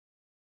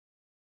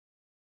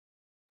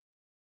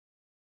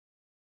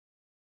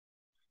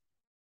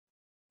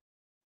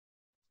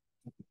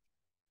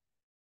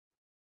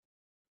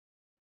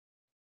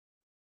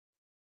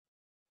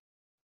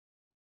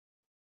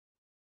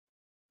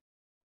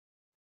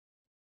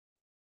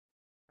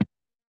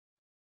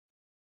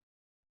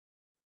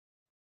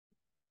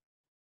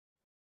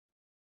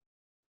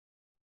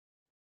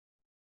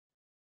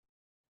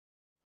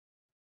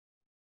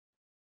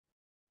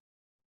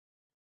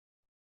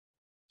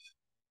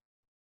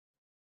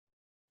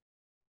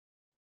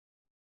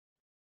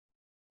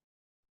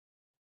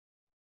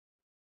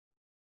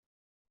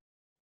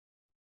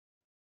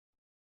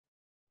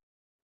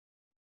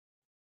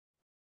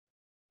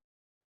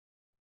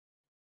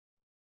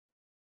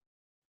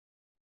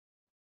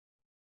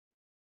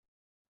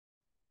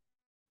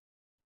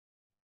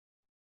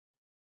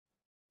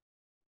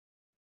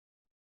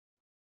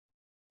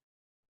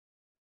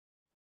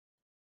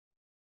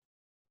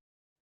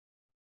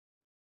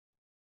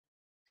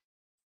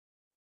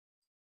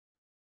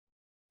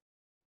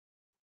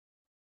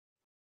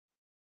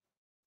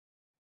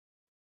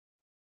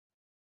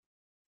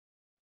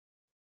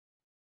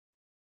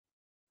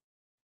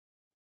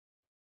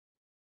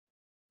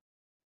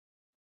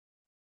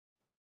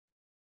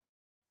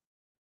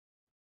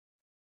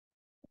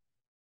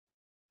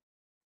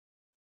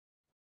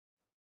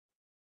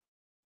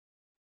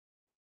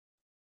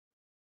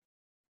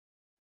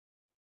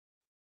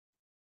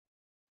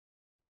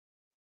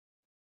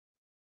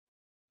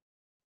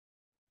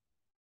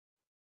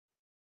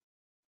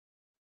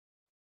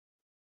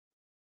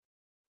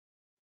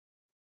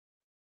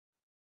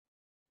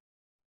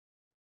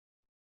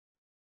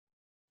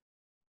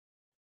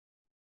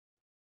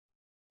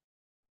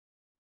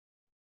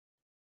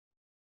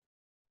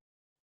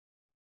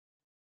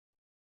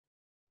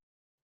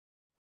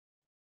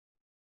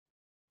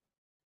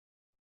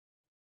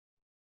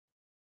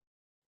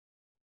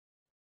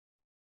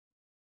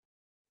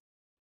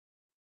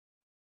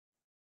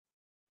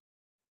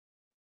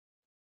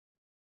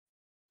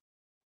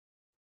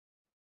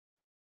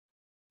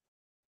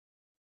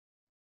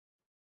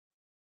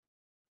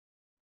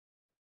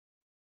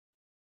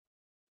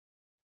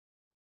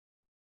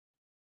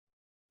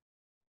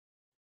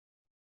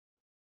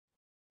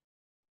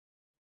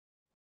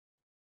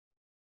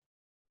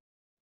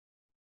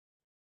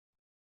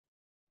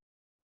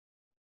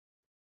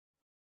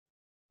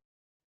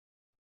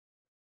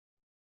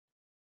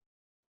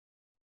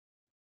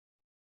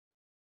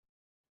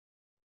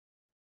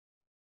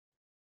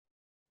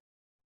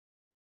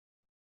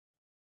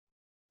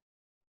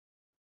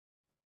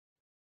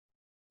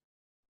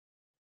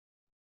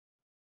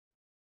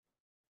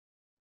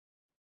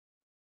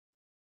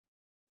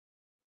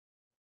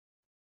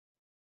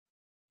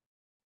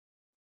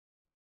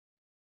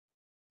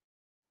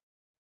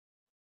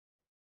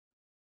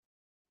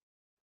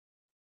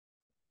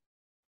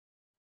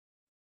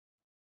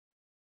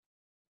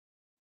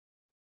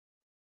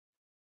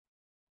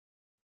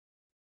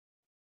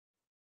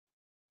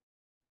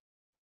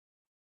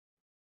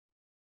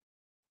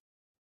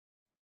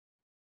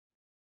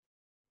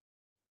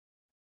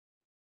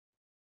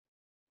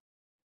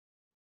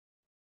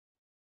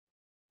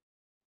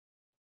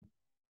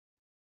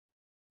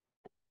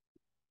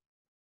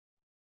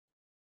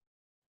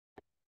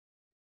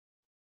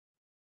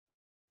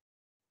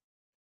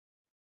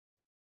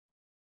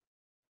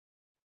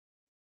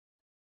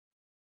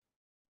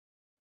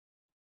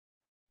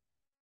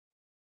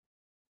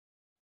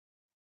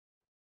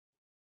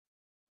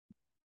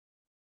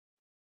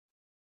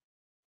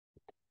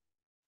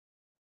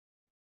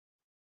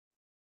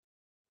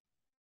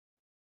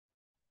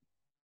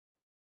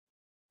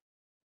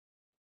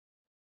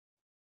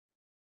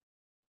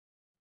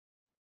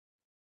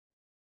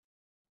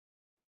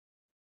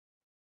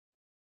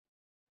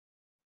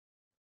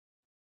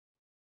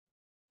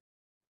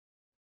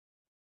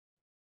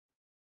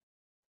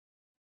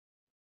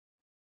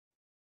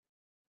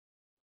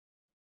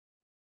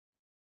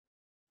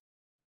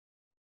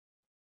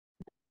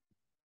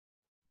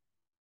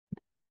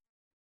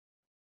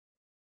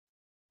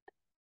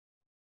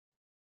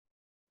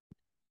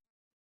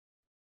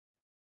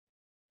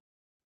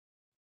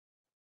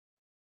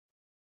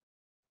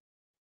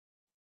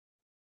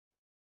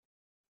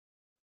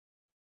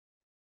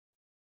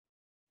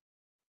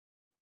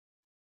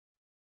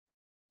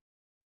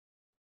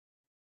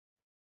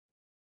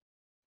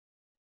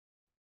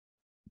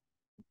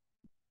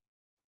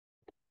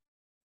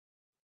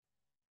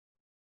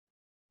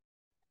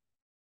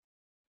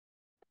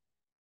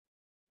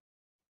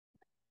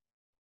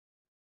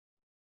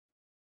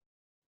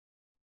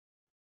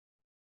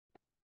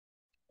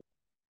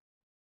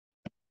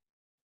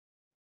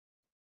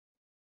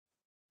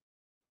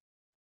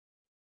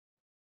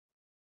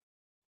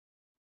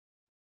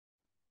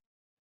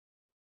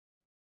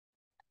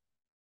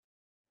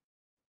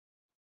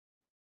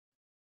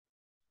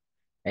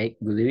Hey,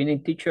 good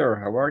evening, teacher.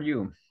 How are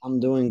you?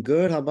 I'm doing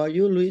good. How about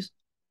you, Luis?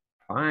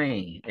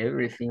 Fine.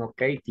 Everything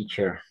okay,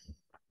 teacher?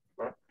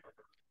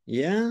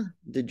 Yeah.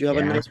 Did you have a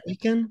Yeah, nice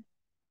weekend?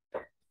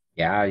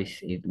 yeah,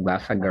 it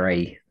was a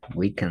great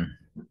weekend.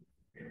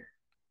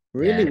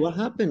 Really? Yeah. What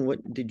happened?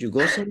 What did you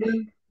go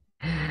somewhere?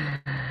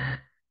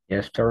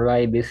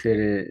 Yesterday I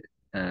visited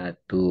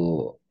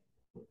to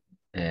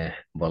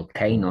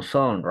Volcano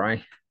Zone,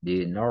 right? Do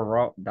you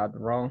know that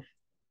road?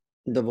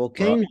 The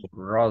volcano.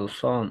 Road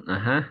zone,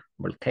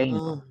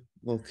 volcano.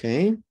 Oh,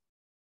 okay.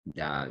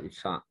 Yeah,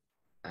 it's a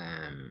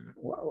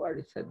what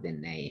is it, the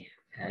name?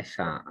 It's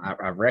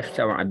a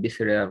restaurant. I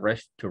visited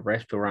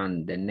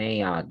restaurant. The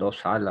name Dos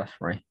Alas,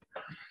 right?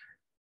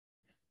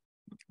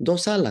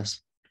 Dos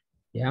alas.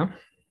 Yeah.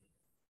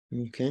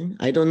 Okay.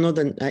 I don't know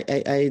that.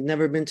 I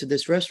never been to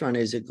this restaurant.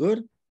 Is it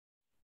good?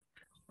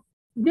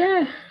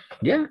 Yeah,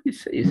 yeah,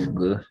 it's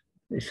good.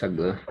 It's a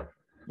good.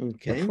 The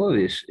Okay.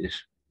 food is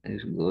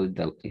good.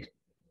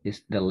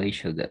 It's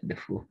delicious. The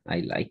food, I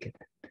like it.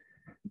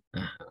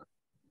 Uh,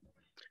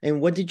 And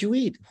what did you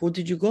eat? Who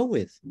did you go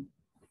with?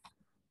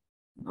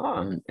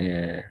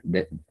 the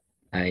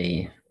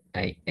I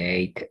I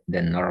ate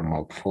the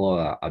normal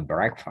food, a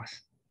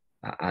breakfast,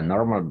 a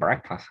normal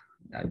breakfast.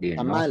 Do you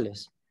know?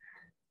 Tamales.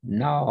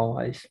 No,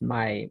 it's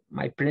my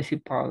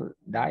principal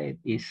diet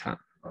is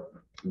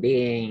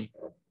bean,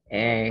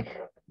 egg,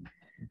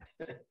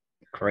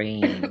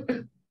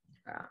 cream.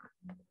 Uh,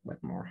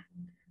 what more?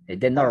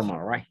 The normal,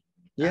 right?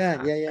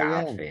 Yeah, yeah, yeah,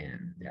 yeah. Coffee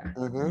and yeah,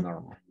 the Uh-huh.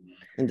 normal.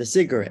 And the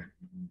cigarette.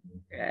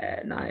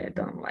 No, I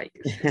don't like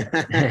it.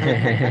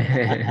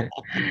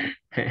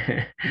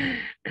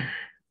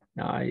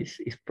 No, it's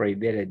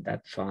prohibited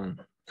that song.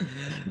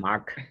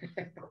 Smoke.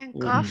 And Okay.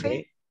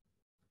 coffee,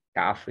 a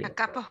Coffee.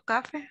 cup of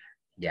coffee.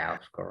 Yeah,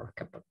 of course,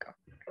 cup of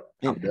coffee.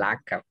 A And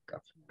black cup of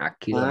coffee. A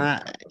kilo.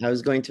 I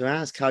was going to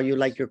ask how you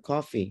like your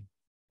coffee.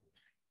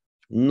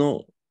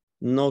 No,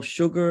 no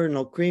sugar,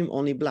 no cream,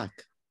 only black.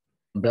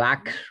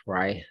 Black,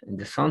 right? And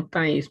the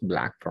sometimes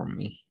black for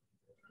me.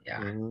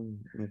 Yeah.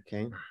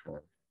 Okay.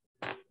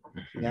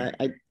 Yeah,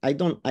 I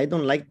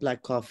don't like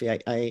black coffee.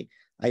 I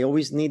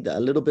always need a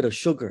little bit of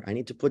sugar. I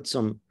need to put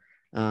some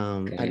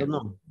I Okay. don't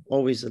know,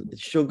 always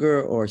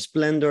sugar or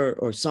Splendor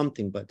or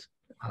something, but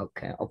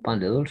Okay. O pan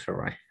de dulce,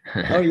 right?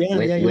 oh yeah,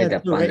 yeah, yeah, With the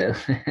too, pan right?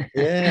 de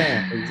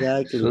Yeah,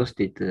 exactly.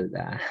 substitute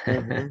that.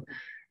 Uh-huh.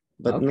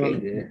 But Okay,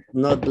 not good.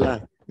 not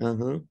black.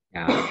 Uh-huh.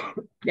 Yeah.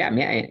 Yeah,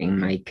 me, in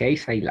my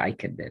case, I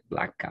like it, the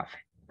black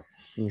coffee.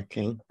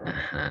 Okay.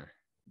 Uh-huh.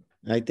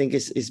 I think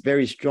it's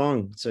very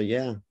strong. So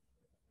yeah.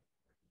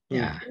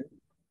 Yeah. Okay.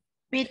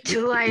 Me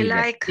too. I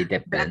like It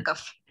black depends.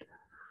 coffee.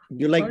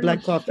 You like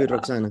black Almost, coffee,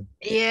 Roxana?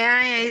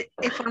 Yeah,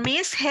 for me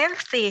it's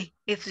healthy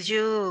if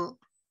you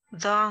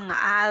don't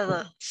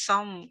add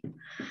some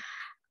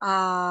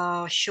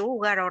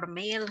sugar or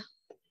milk.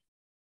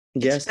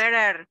 It's Yes.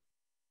 better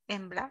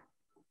in black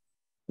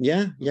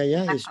Yeah, yeah,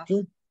 yeah, black it's coffee.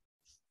 true.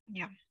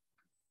 Yeah.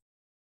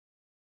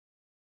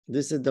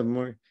 This is the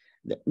more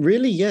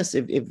really, yes,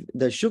 if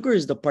the sugar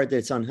is the part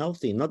that's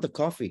unhealthy, not the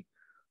coffee.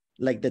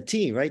 Like the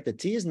tea, right? The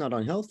tea is not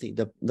unhealthy.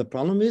 The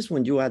problem is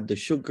when you add the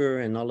sugar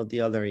and all of the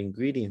other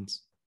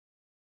ingredients.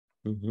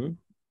 Mhm.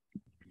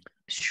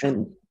 Sure.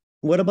 And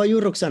what about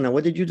you, Roxana?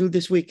 What did you do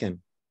this weekend?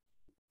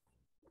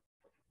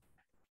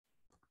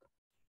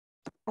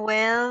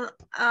 Well,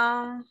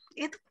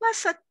 it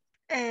was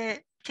a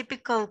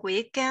typical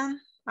weekend.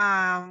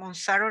 On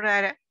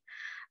Saturday,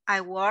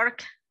 I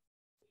work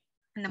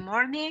in the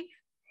morning,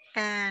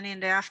 and in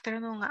the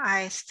afternoon,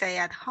 I stay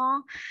at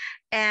home.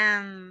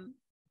 And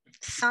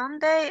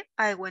Sunday,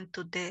 I went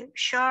to the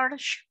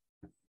church.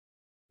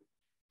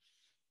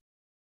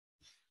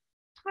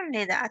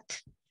 Only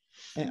that.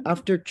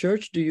 After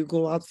church, do you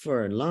go out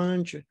for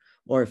lunch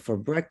or for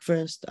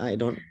breakfast? I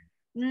don't.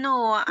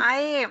 No,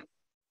 I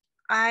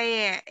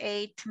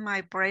ate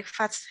my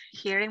breakfast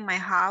here in my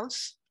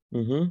house.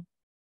 Mm-hmm.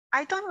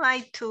 I don't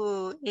like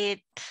to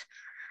eat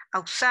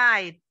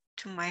outside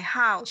to my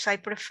house. I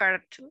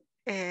prefer to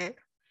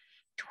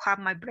have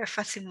my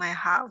breakfast in my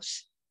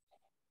house.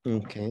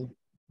 Okay.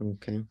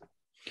 Okay.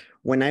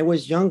 When I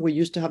was young, we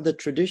used to have the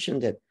tradition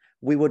that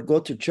we would go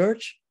to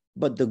church,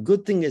 but the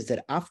good thing is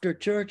that after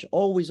church,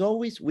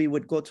 always, we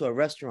would go to a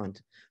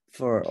restaurant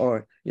for,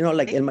 or,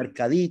 like El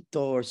Mercadito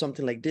or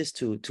something like this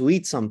to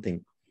eat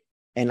something.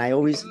 And I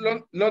always,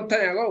 long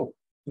time ago.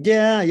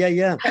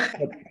 yeah.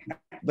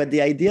 But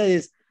the idea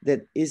is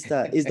that is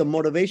the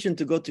motivation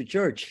to go to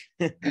church.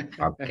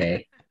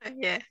 Okay.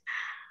 Yeah.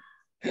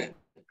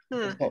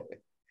 So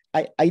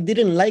I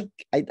didn't like,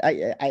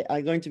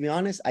 I'm going to be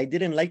honest, I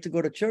didn't like to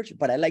go to church,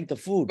 but I like the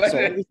food. So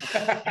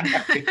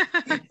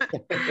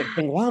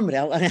tengo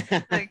hambre.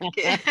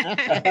 Okay.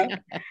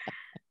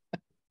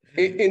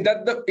 in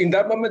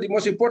that moment, the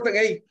most important,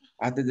 hey,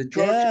 after the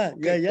church, Yeah,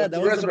 okay, yeah. go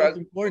That to was the most restaurant.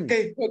 important.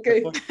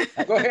 Okay,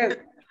 go ahead.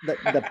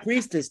 The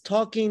priest is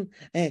talking,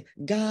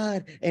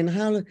 God, and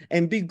how,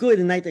 and be good.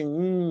 And I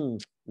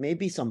think,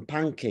 maybe some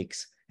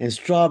pancakes and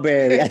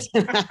strawberry.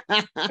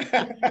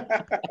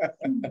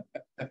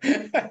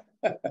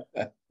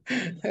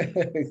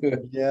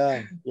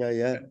 Yeah,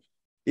 yeah.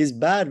 It's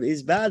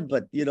bad,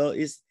 but you know,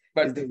 it's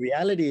But the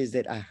reality is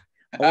that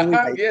always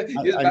yes,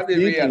 it's I'm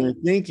very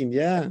thinking,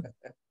 real. yeah.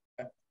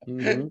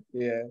 Mhm.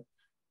 Yeah.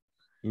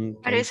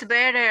 But Okay. it's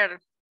better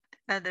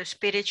than the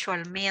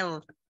spiritual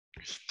meal,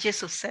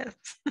 Jesus says.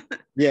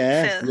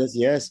 Yes, So, yes,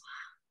 yes.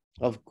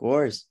 Of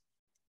course.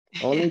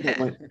 Only that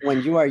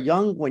when you are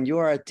young, when you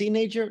are a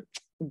teenager,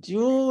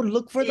 you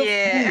look for the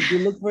yeah, food, you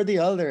look for the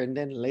other, and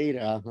then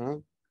later,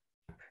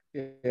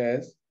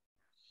 Yes.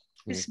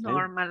 it's Okay.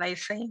 normal, I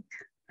think.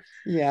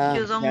 Yeah,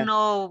 You don't yeah.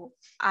 know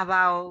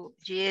about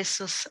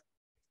Jesus.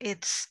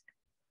 It's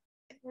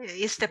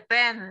it's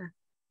depend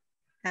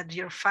at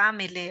your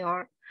family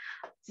or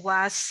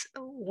was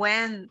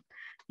when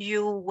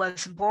you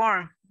was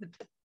born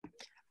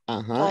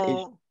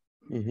or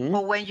Mhm.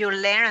 or when you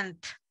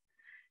learned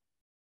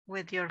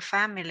with your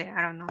family.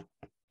 I don't know.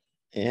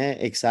 Yeah,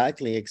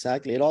 exactly,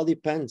 exactly. It all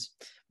depends.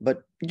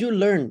 But you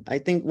learn. I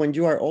think when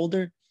you are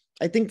older,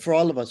 I think for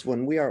all of us,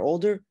 when we are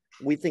older,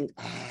 we think,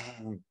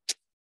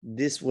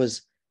 this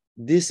was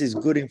this is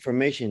good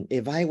information.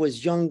 If I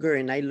was younger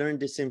and I learned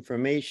this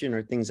information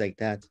or things like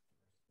that.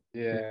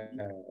 Yes,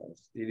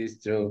 it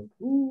is true.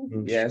 Ooh,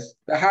 Mhm. yes,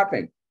 that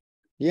happened.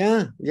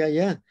 Yeah, yeah,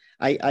 yeah.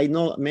 I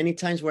know many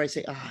times where I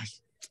say,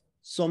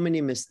 so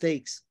many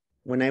mistakes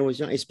when I was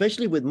young,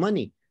 especially with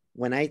money.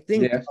 When I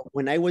think Yes.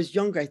 when I was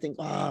younger, I think,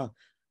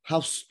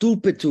 how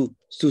stupid to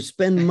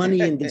spend money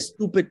in this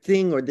stupid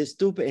thing or this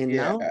stupid. And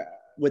Yeah. now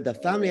with the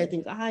family, I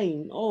think, I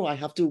know I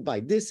have to buy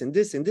this and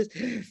this and this.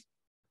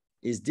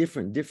 It's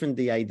different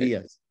the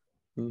ideas.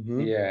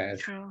 Mhm. Yes.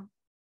 True.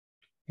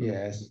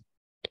 Yes.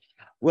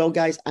 Well,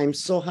 guys, I'm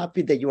so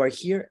happy that you are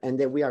here and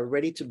that we are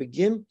ready to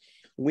begin.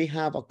 We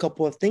have a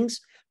couple of things.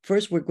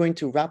 First, we're going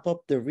to wrap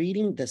up the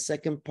reading, the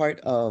second part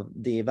of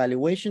the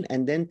evaluation,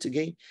 and then to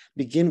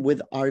begin with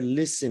our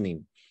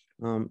listening.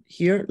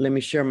 Here, let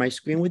me share my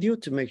screen with you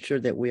to make sure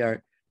that we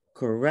are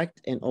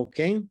correct and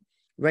okay.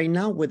 Right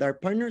now, with our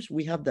partners,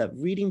 we have the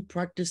reading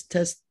practice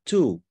test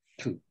 2.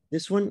 Two.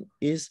 This one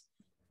is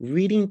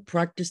reading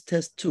practice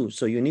test 2.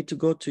 So you need to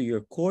go to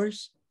your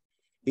course.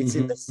 It's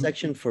in the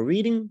section for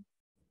reading.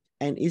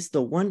 And it's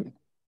the one,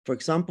 for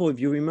example, if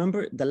you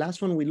remember, the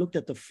last one we looked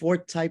at the 4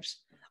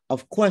 types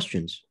of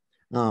questions.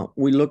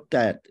 We looked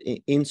at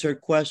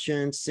insert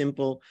questions,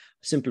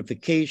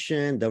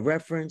 simplification, the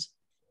reference.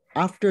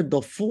 After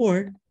the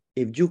 4,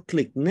 if you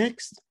click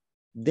next,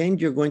 then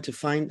you're going to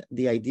find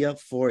the idea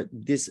for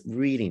this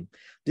reading.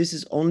 This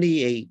is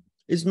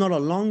it's not a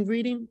long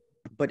reading,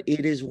 but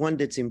it is one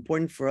that's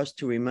important for us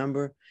to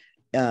remember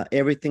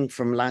everything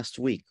from last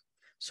week.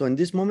 So in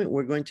this moment,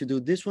 we're going to do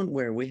this one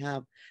where we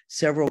have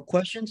several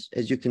questions.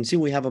 As you can see,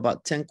 we have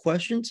about 10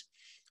 questions.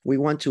 We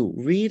want to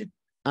read,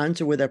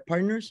 answer with our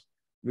partners,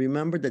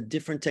 remember the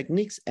different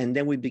techniques, and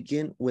then we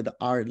begin with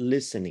our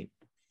listening.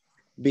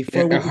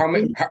 Before we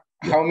begin,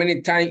 How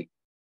many times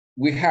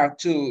we have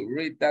to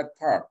read that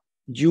part?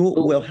 you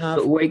will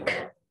have week.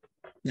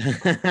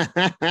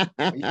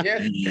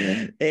 Yes.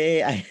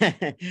 Hey,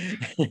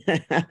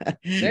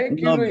 Thank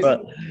you, no, Luis.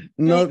 bro.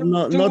 No,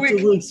 no, Two not 2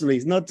 weeks. weeks,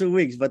 please. Not 2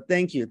 weeks, but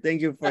thank you.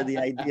 Thank you for the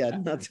idea.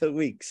 Not 2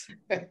 weeks.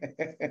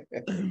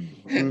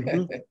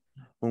 Mhm.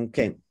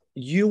 Okay.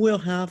 You will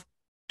have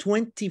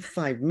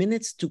 25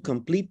 minutes to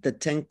complete the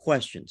 10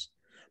 questions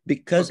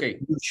because Okay.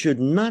 you should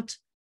not,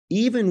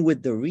 even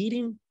with the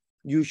reading,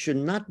 you should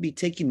not be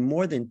taking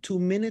more than 2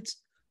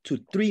 minutes to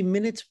 3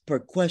 minutes per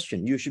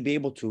question. You should be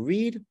able to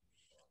read,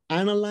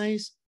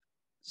 analyze,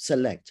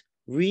 select,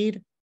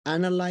 read,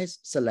 analyze,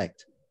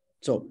 select.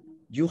 So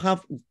you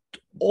have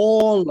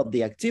all of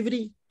the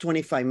activity,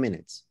 25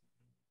 minutes.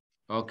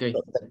 Okay.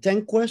 So the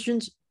 10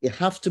 questions, it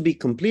has to be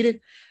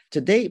completed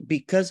today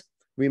because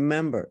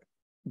remember,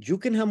 you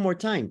can have more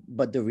time,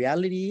 but the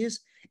reality is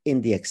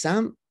in the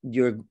exam,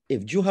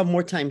 if you have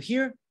more time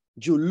here,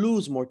 you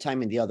lose more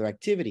time in the other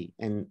activity.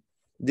 And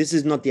this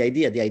is not the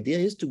idea. The idea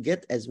is to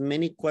get as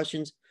many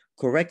questions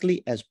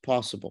correctly as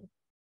possible.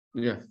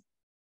 Yeah.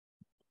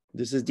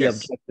 This is the Yes.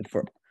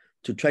 objective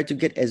to try to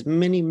get as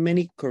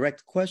many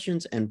correct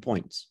questions and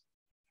points.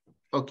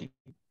 Okay.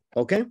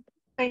 Okay?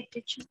 Okay,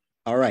 teacher.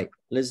 All right,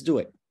 let's do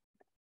it.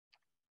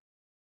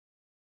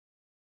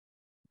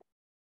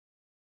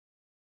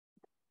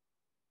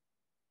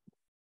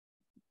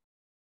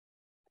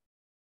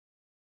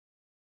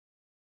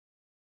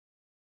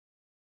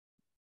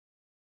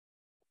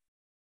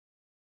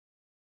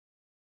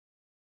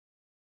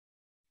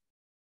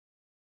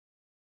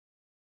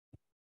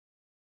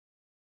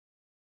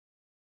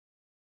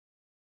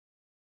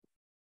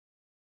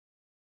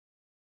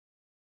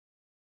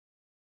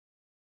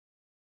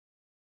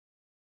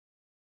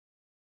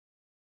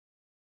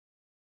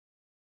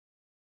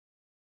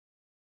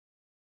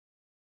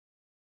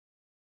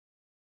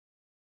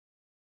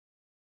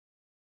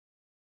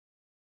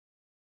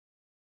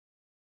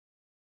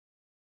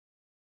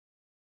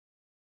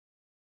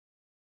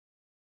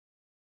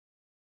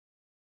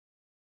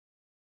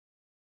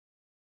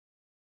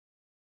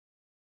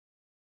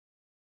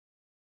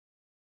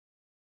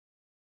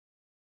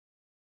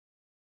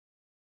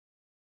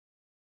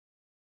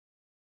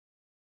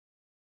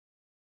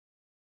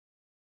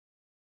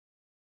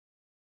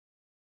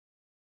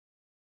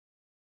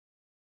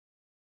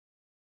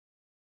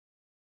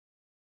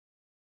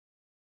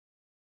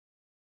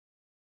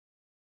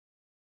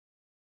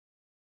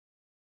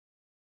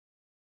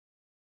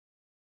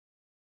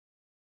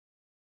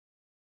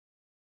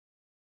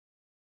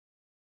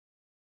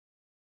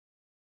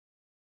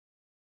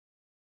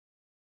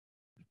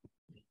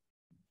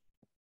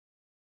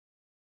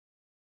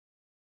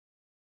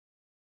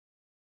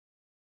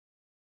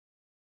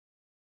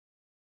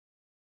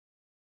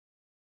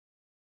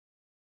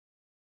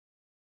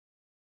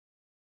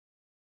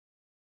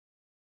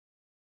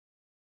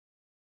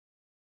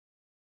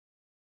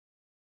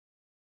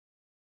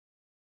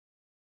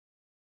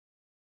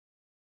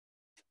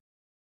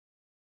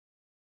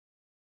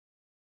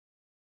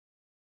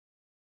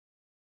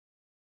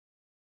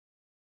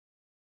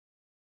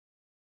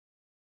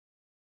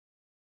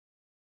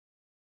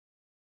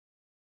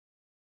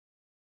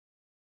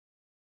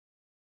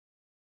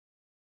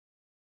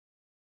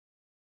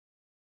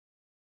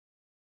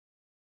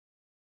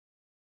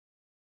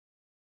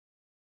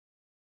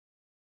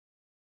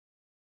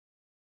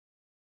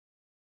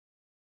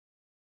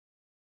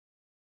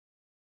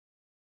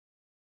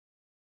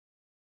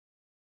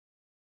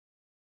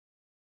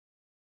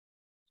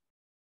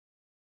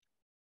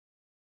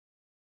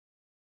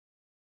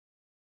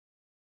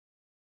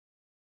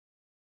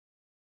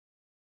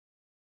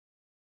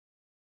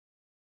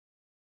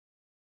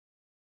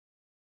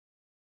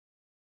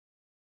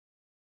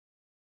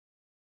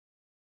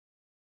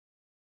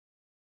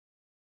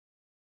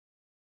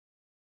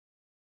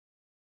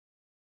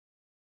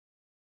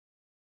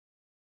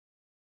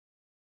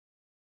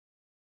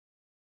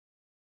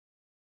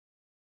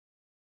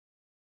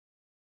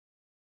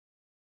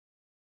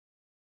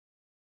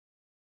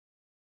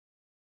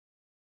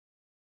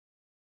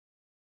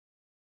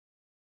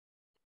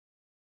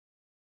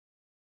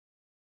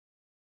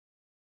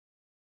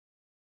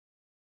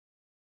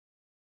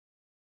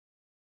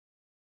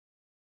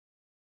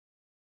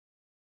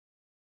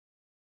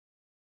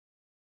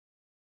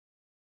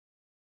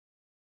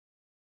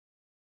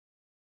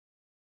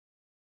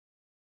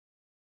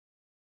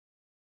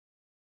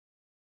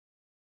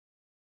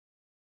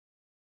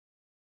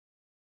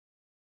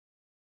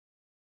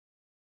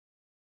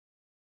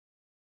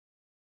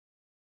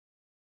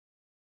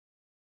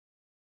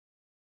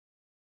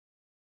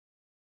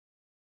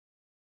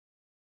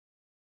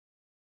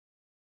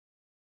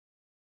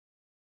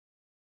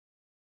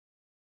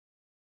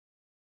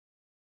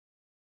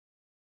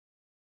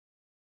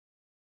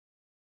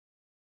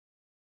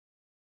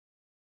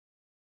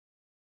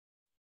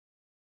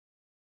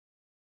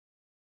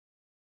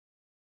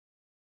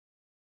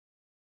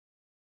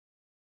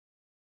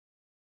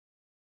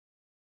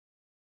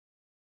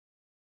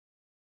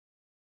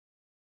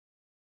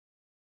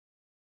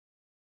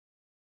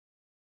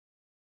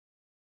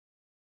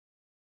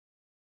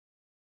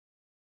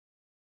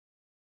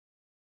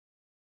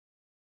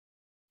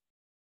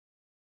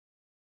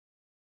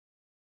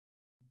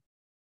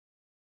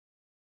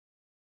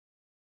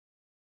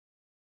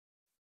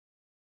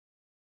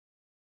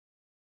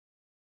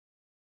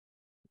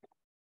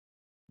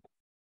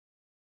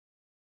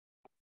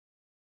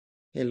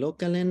 Hello,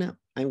 Kalena.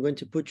 I'm going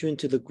to put you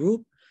into the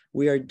group.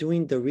 We are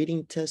doing the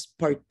reading test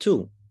part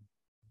 2.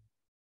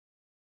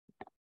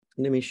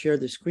 Let me share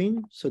the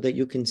screen so that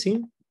you can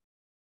see.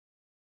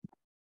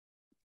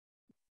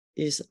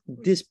 Is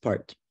this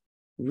part.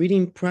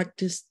 Reading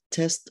practice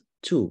test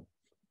 2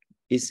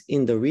 is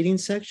in the reading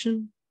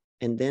section,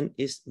 and then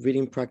is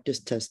reading practice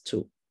test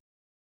 2.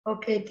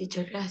 Okay,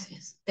 teacher,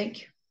 gracias.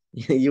 Thank you.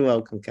 You're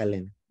welcome,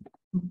 Kalena.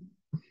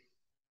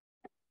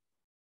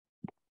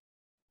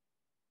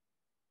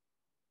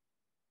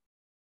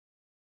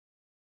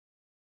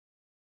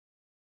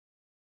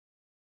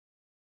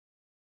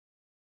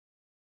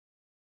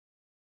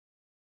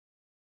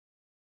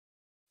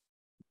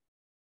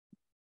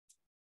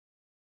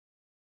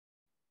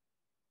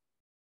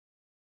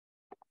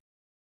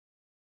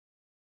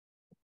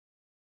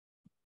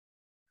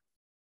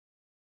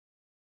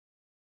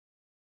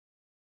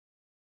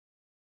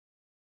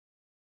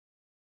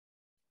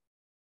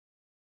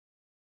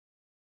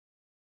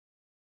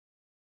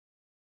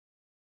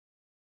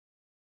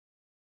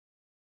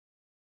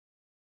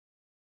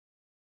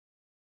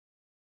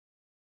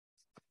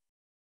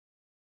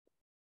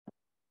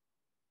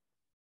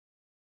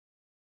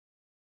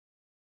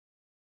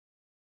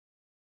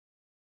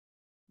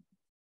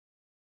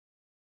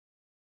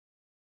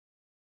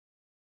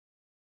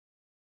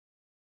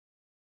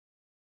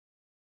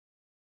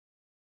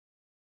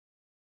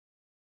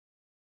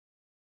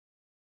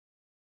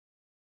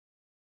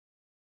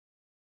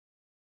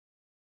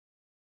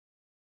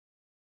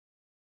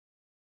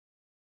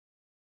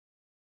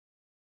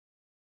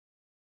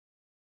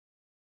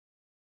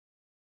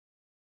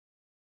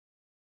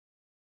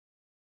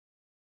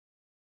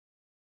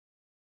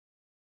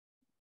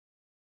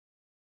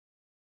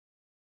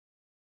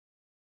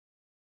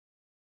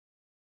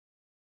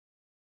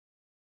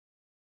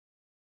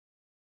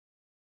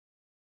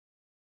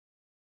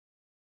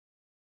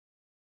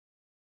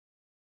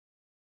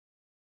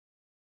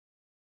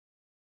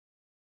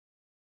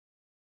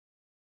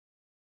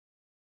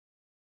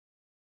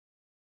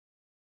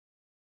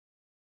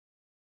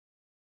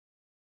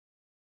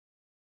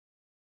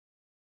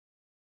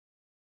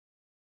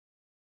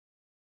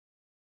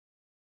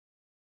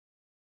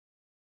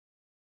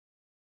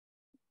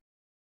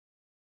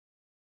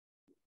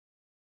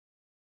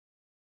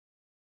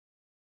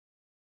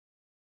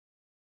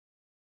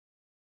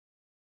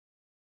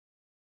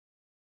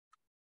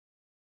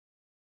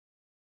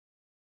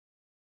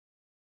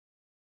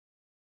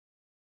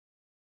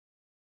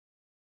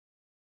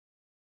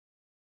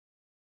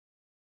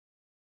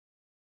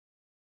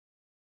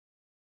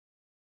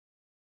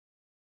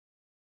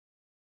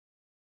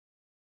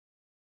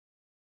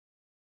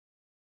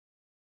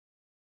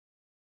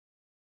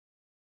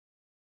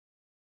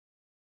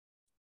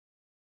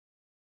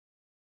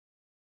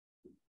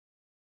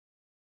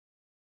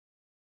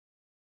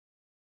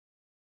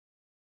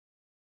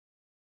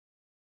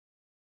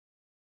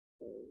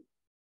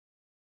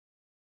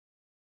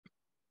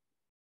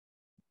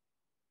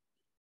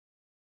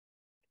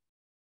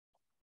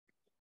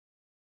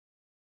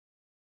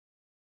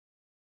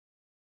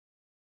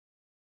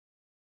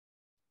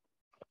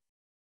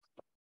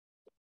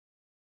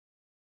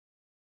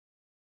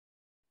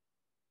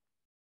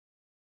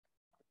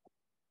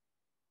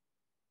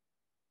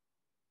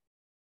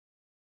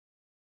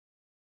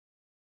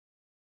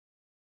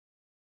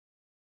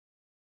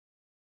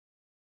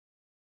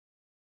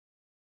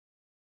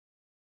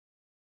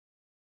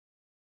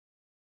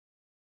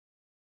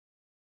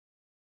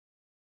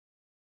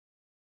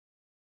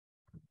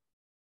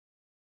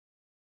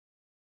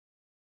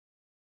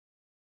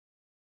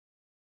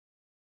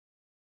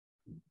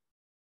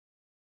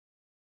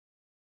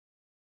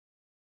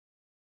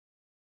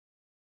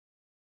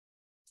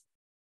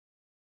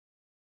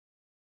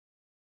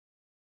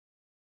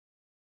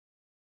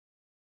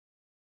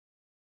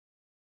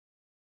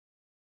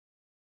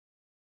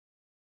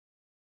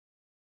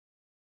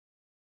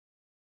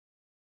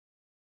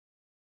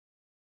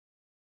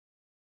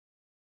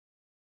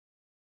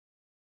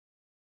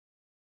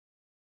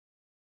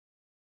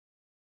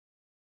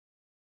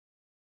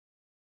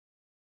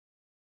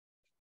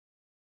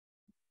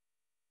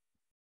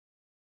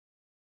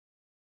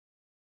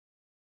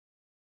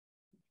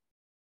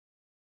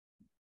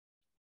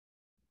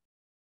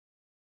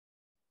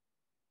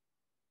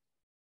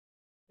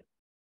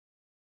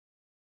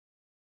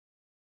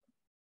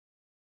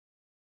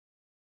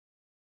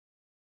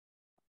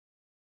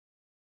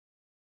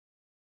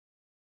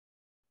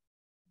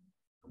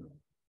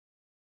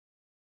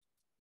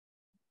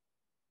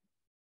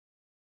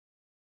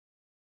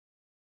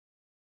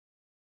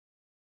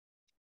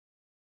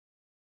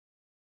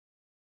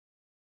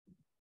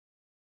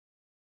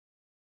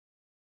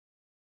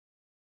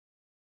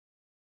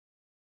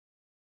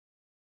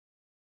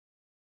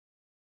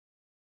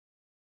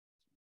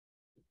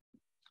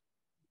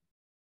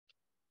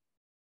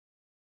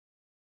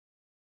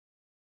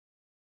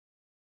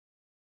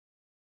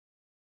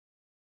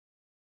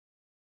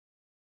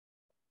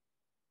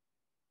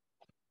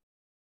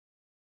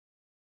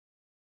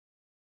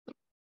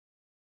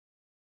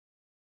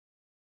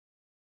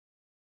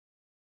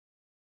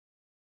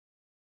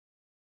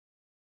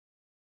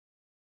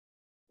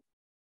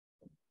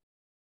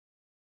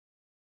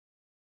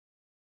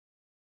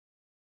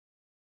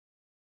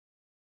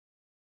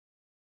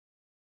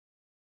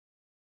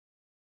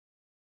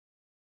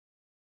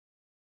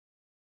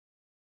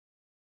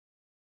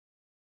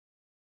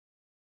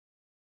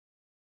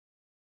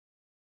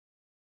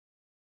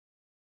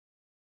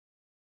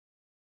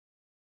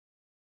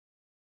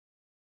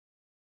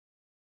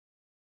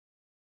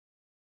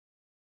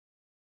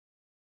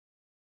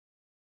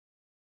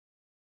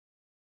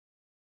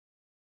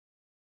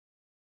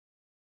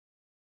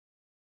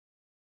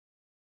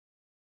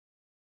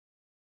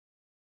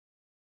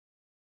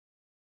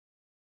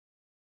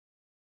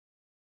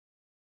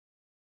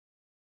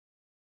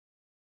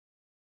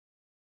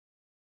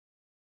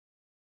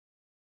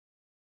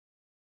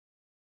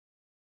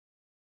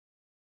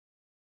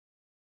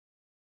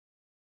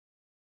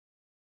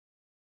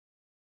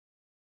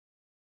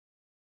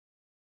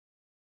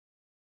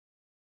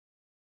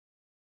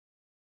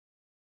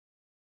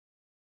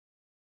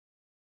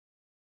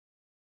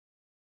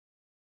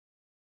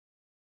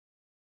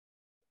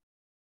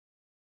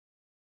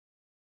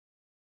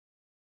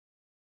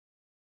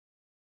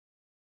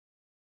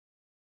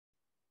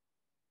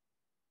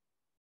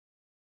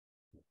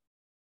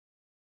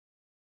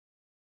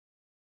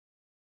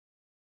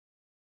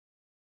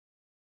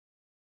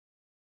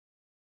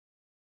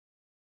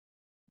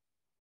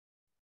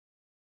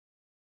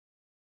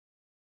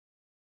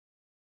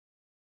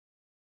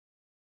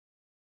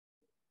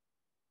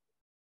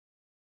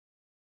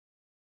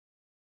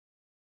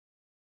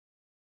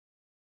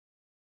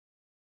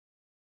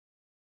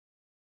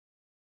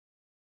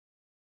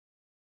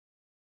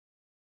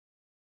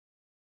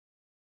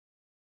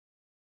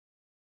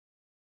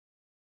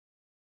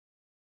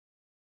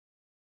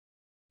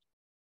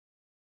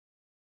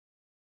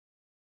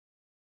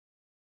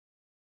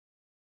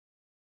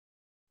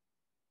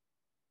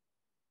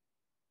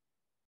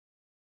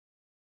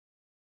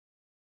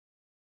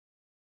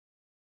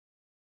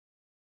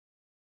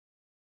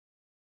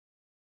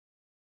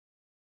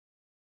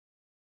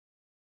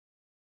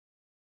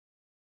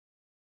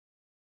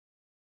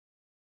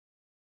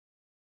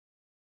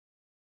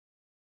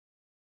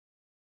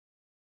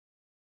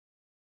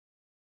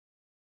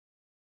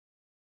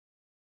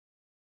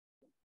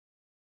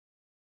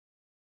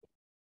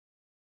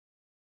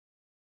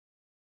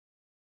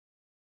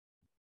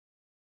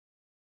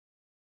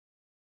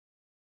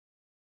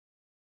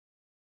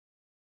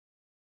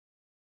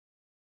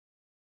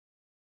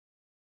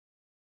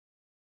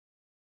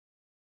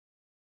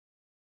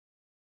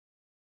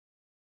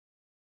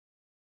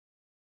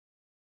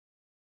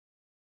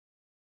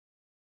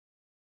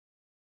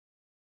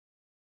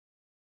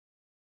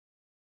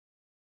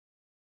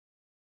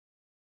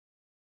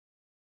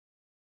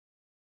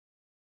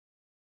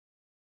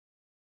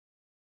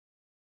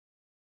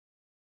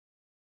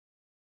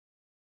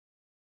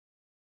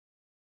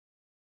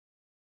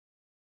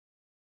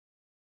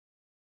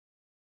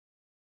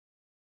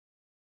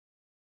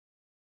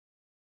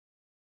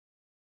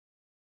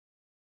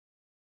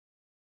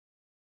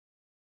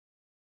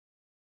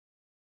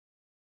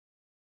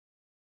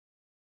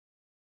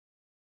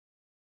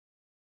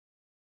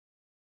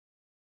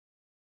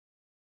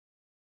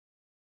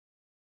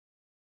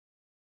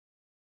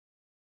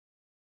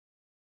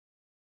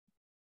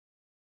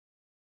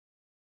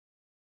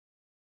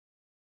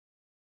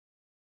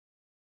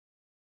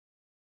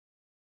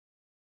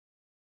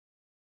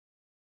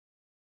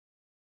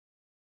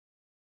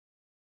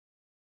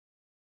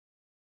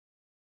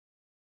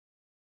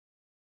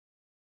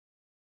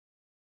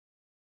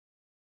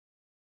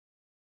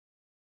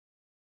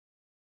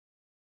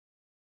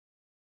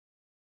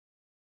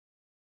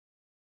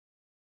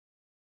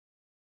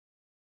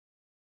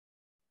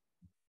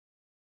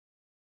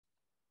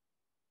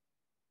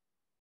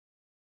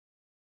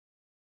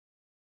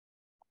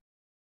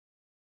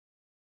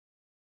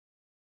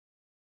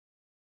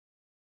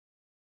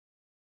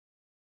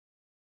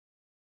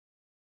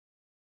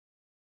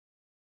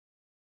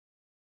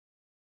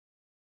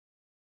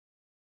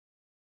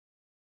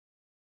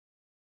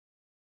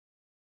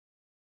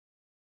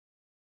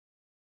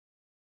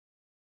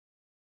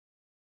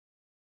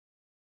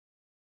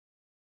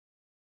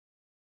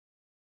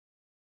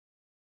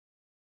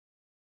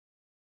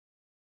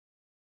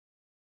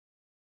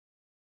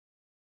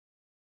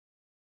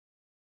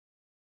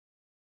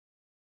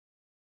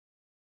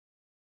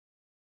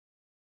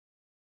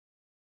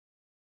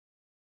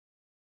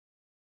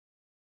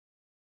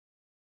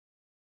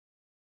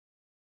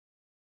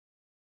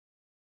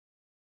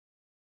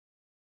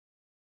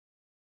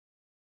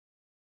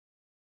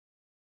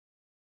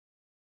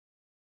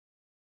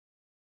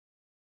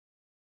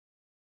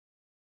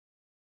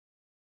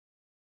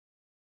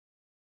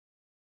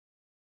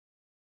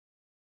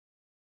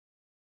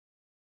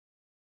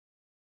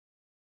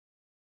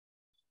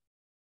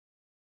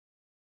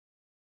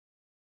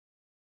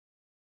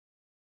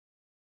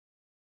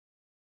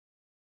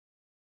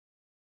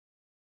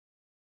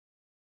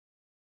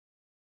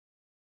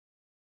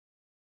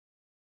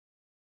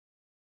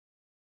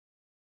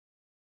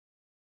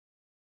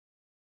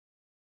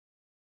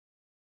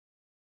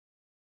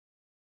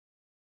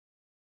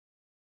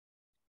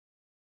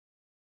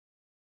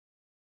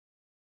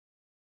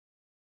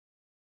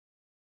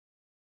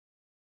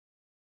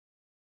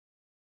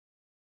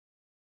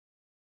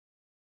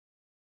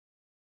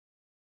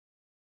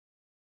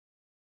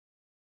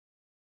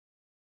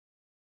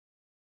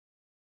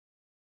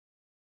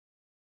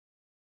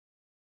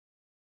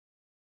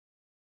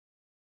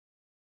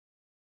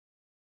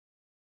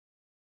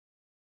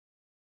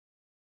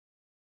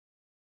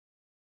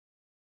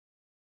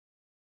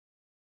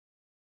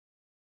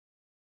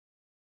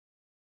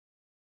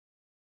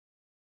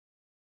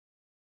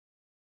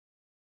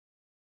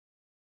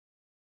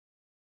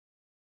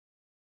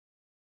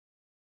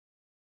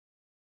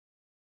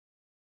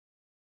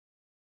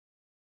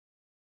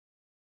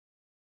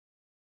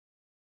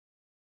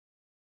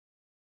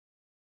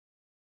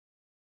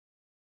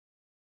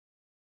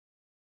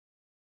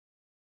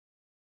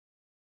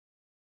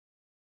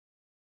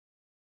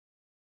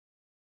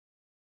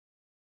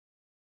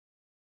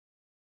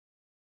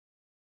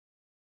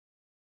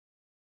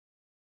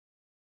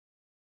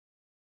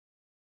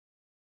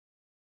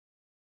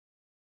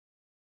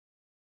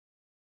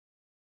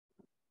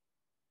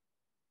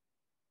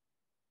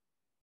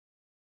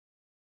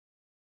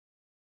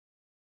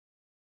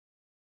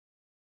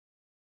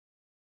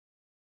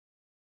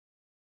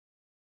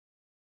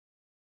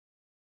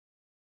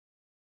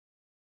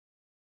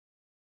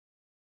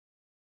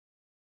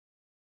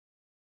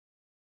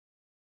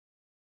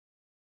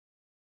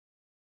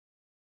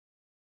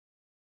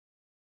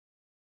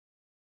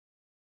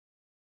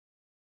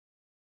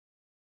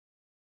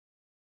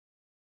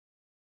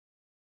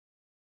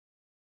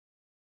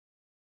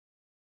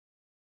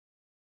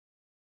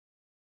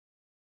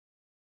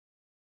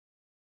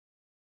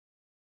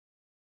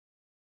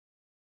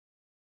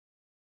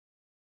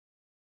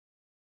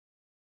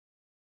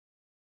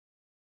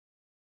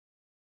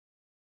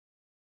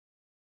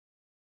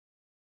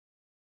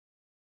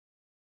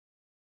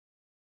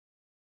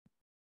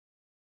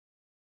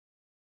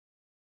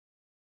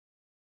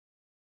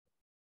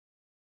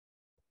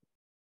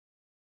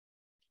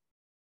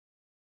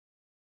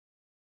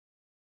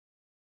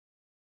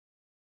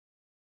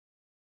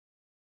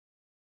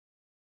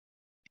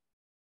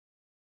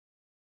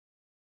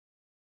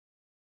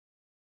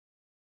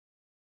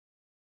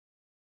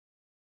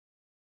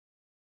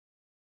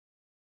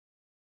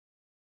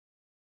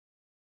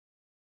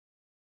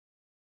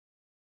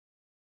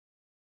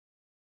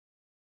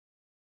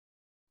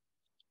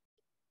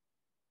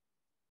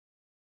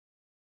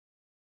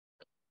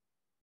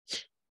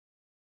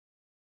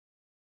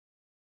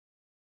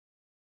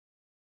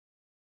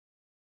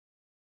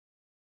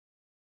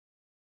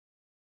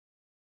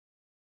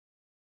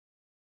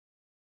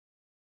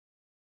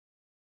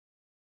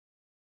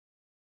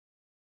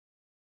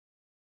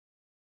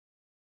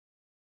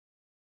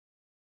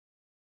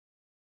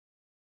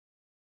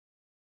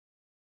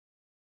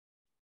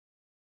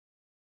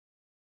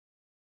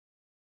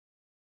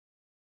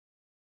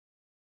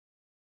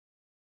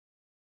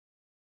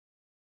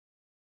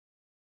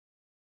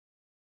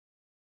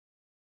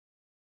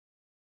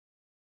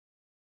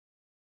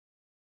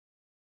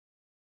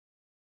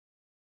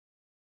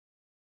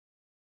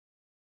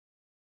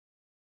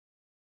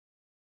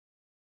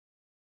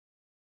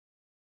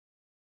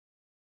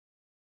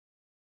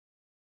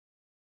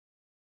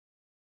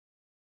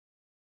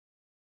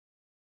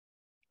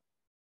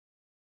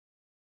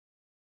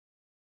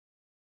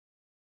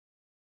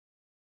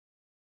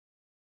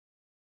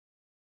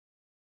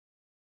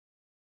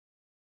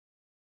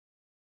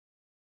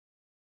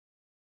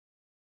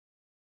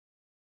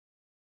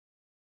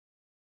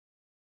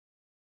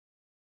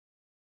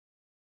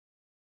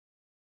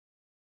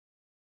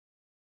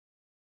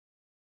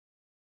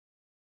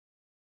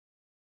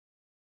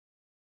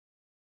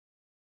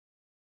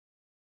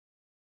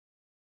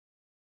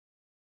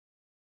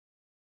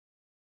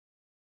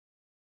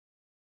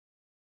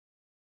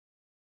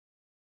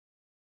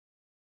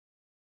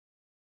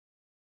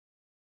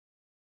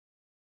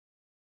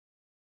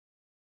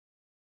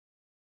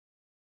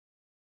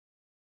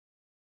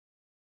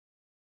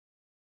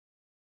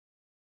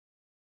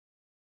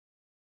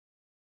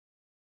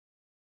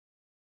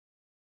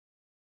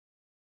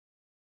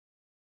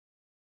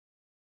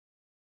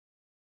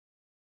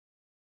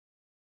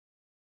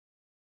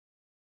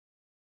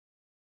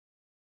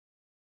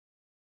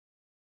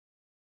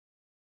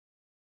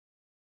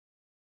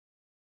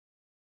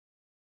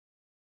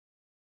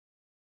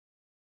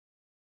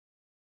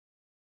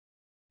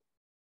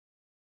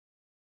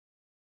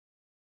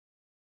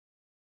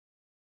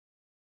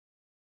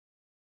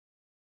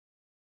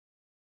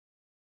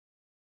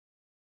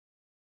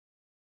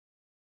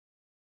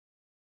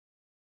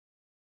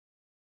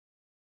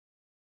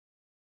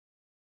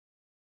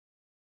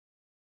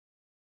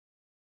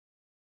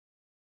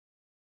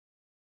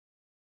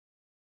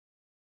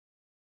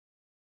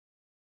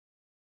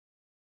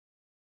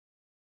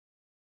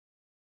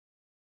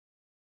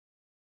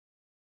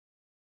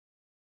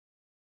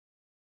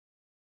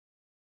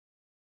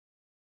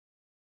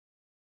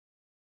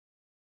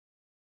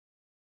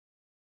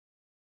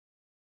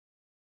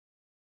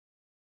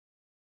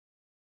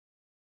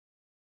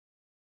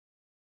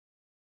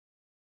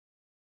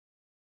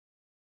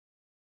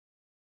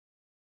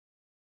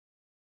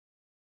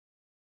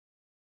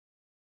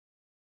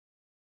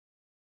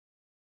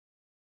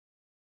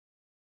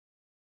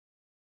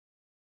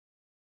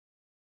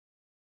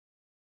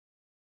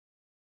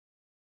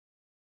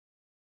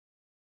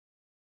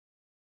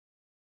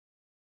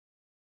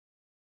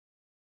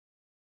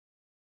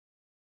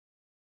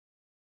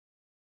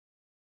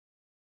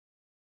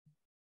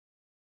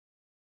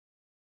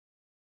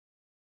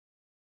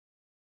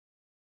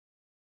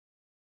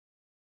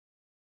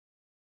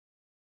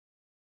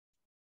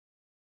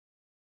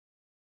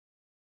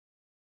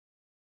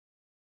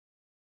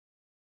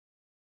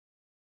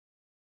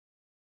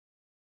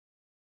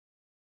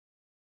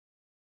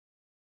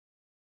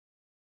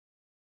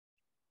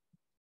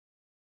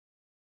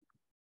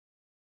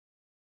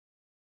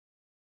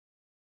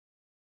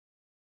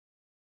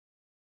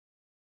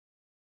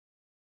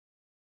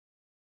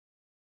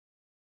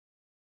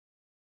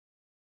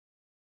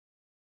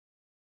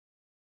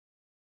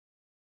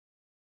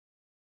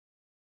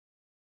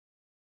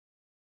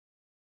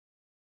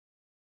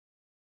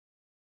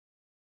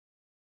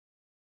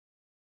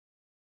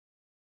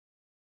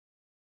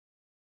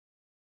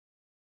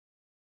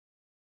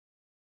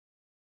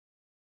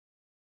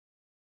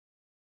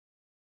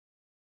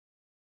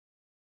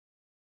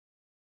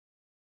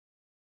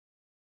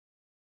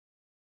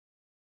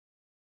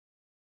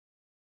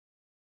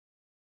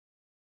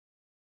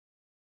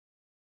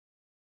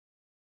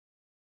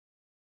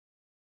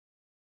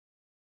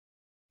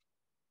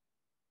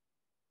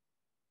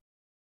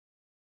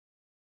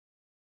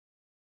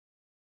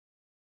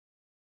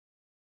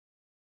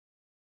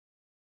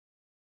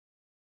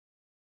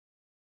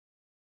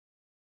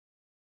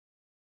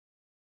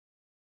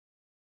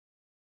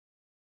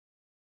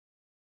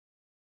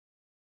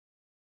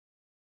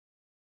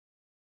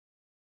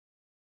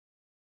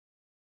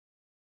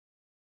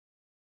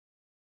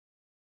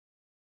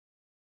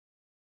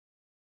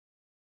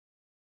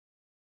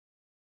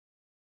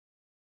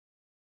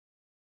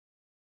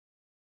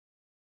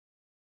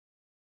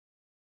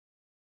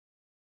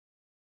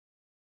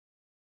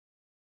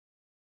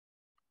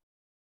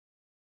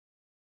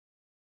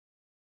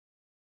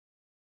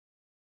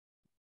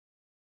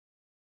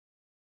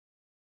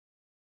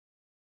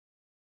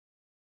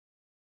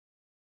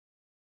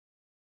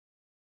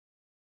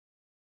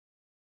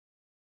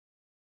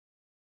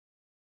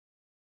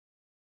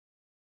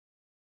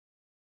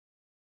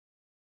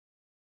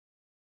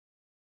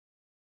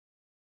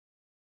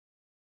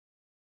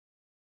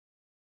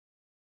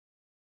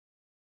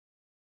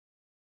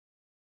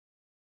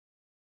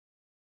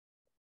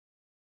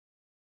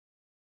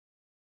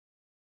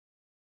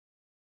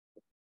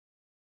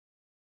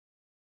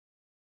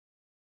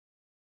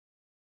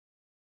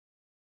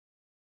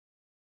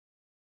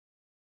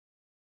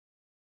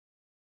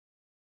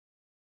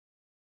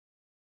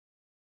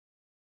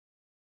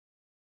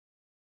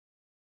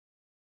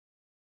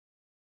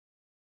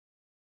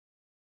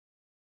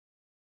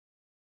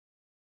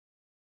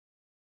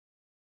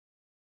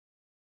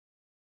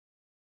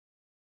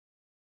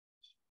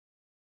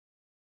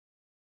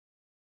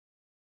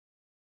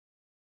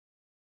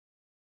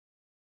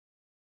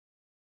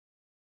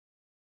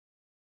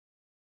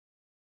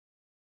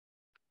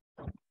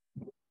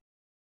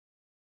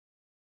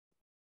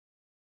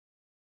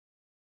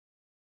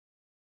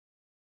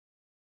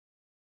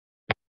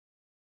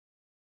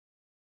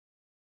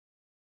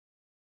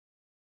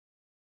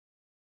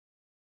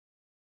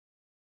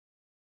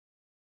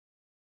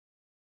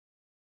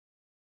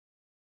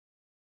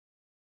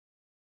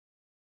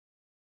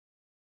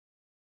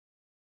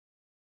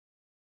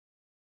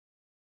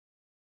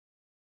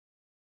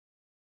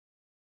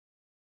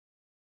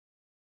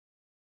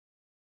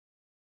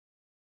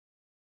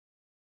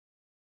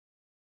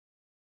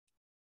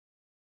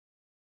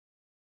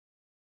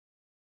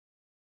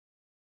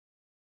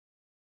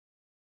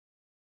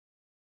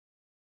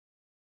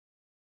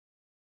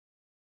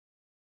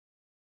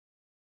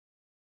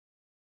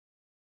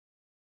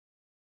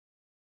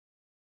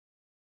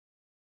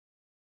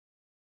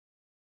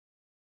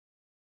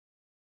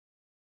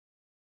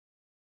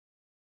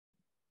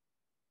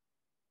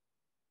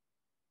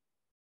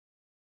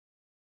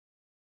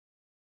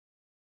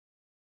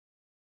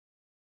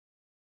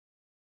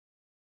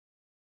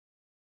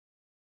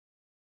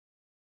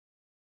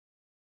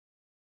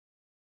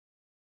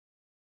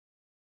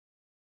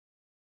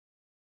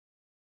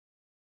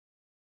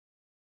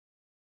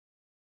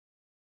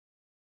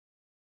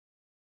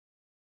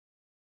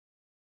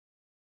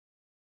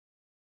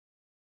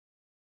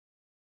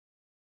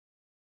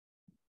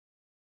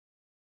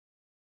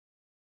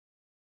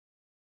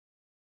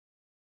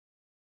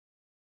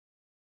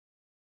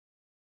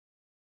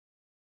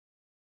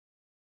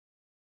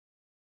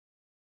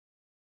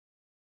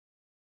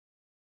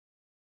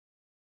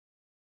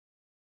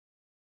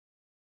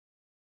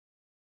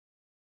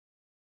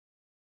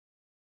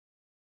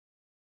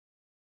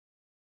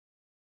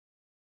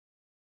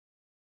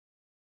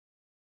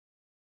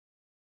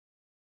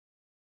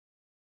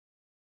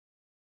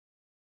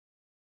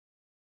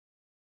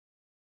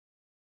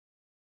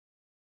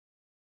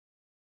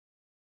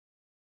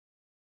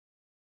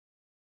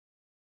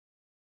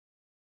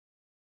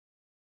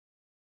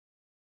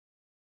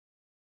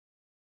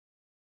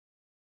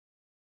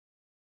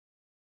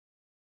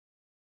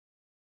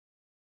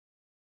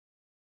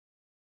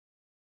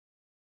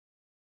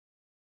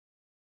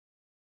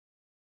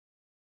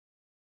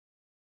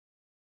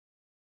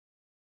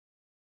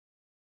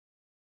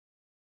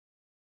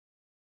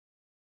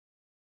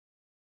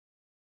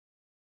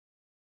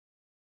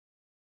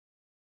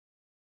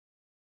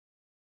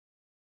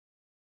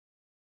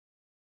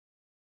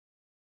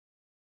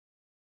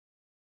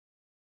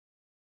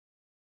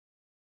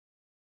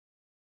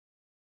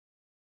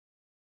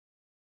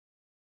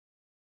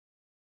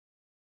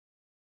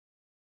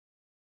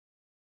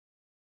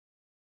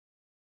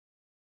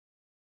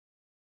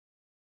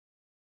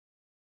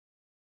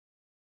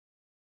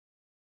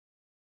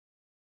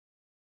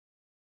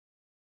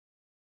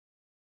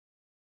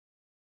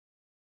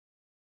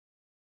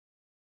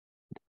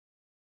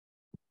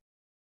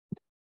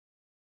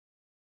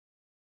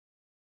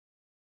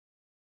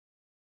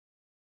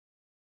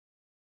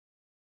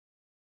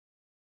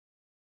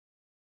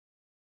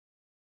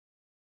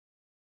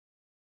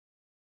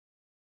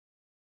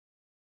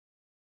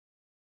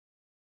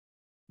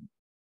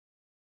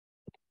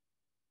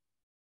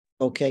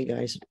 Okay,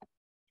 guys.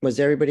 Was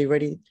everybody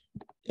ready?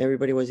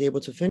 Everybody was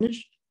able to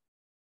finish?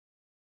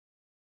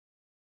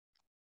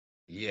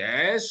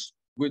 Yes,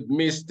 with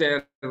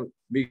Mr.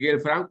 Miguel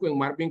Franco and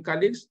Marvin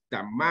Calix,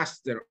 the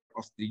master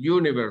of the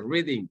universe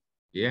reading.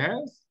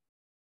 Yes.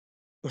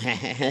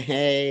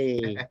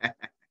 Hey.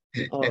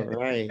 All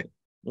right.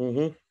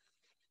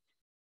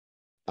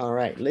 All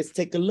right, let's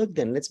take a look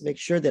then. Let's make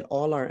sure that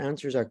all our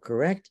answers are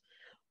correct.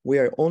 We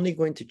are only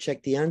going to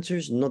check the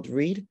answers, not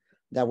read.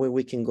 That way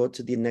we can go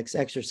to the next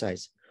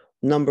exercise.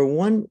 Number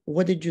one,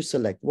 what did you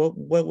select?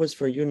 What was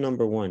for you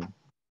number one?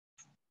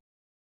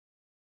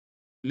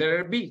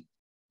 Letter B.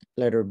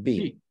 Letter B.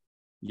 B.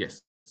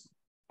 Yes.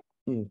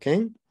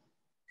 Okay.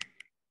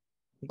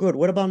 Good.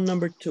 What about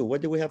number two?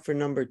 What do we have for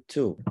number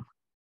two?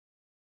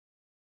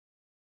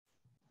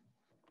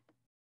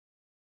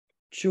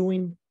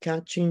 Chewing,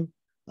 catching,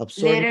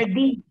 absorbing. Letter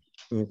D.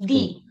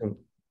 D.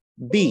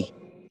 B.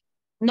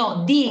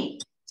 No, D.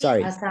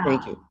 Sorry, As a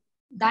thank you.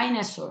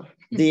 dinosaur.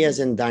 D as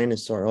in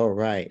dinosaur. All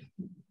right.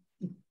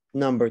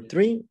 Number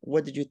three,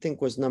 what did you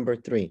think was number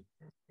three?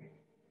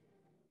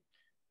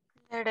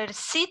 Letter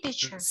C,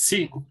 teacher.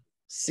 C.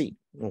 C.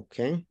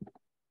 Okay.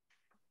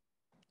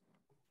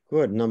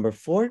 Good. Number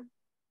four.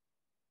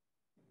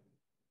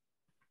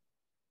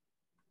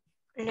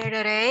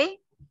 Letter A.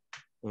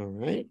 All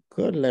right.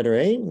 Good. Letter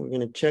A. We're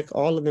going to check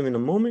all of them in a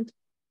moment.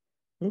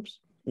 Oops.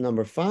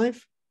 Number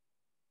five.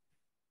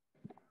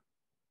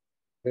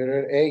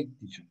 Letter A,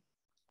 teacher.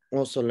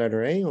 Also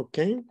letter A.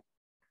 Okay.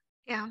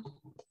 Yeah.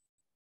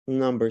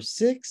 Number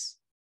six.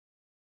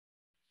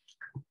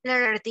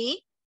 Letter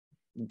D.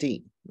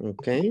 D.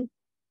 Okay.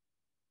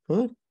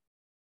 Good.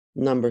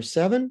 Number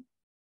seven.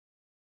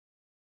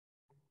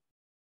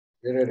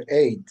 Letter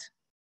 8.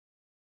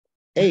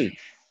 8.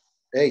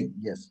 8,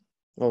 yes.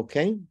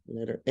 Okay.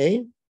 Letter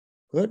A.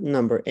 Good.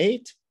 Number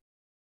 8.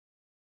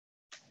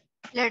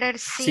 Letter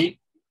C. C.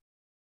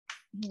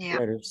 Yeah.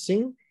 Letter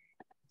C.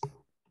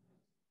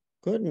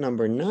 Good.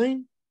 Number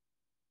 9.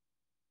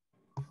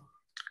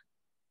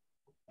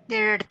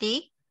 Letter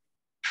D.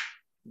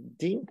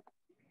 D.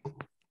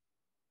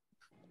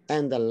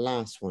 And the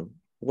last one.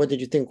 What did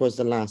you think was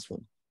the last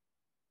one?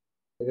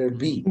 Letter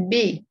B.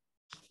 B.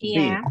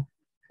 Yeah. B.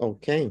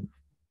 Okay.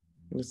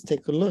 Let's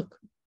take a look.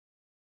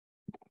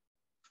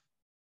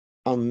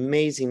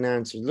 Amazing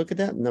answers. Look at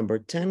that. Number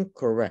 10,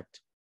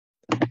 correct.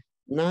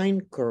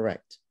 9,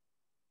 correct.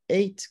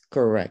 8,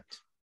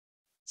 correct.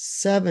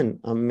 7,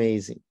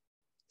 amazing.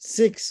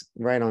 6,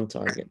 right on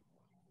target.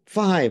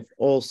 5,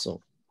 also.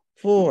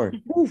 4,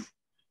 oof.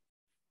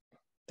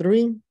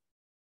 3,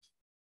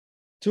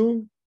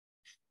 2,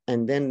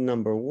 and then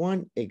number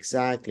 1,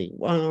 exactly.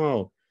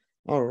 Wow.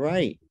 All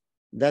right.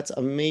 That's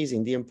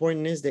amazing. The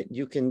important is that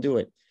you can do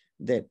it.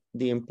 That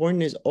the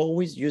important is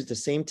always use the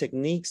same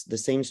techniques, the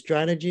same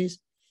strategies.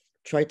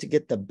 Try to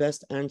get the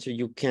best answer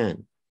you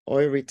can,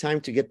 or every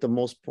time to get the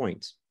most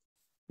points.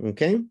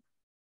 Okay?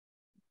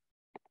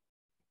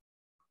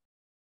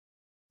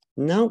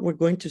 Now we're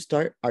going to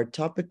start our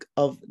topic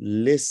of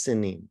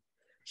listening.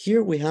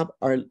 Here we have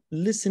our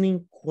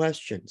listening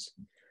questions.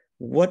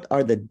 What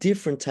are the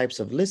different types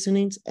of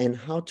listenings and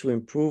how to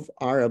improve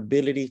our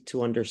ability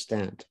to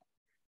understand?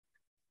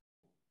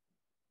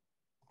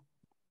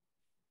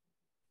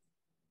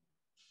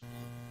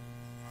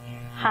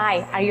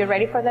 Hi, are you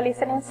ready for the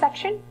listening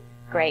section?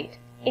 Great.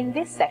 In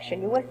this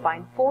section, you will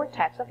find 4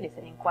 types of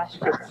listening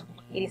questions.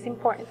 It is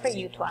important for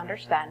you to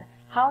understand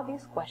how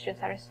these questions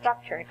are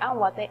structured and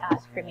what they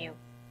ask from you.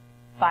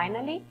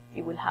 Finally,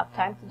 you will have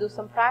time to do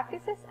some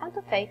practices and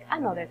to take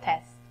another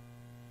test.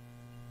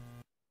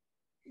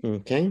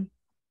 Okay,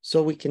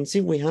 so we can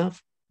see we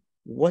have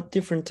what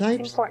different It's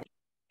types? important.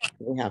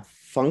 We have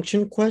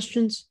function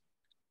questions,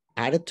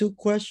 attitude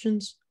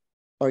questions,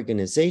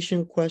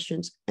 organization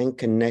questions, and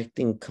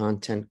connecting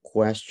content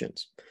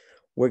questions.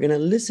 We're going to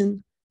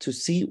listen to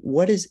see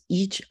what is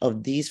each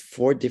of these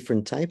 4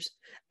 different types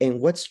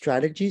and what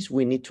strategies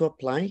we need to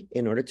apply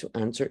in order to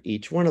answer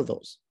each one of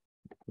those.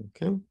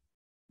 Okay.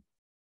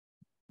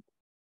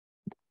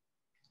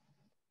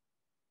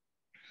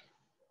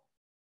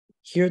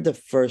 Here, the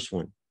first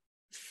one,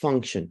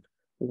 function.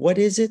 What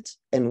is it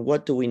and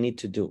what do we need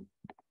to do?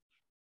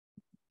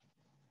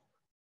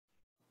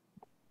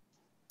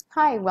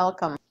 Hi,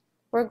 welcome.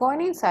 We're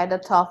going inside the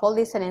TOEFL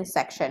listening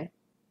section.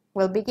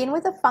 We'll begin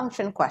with the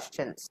function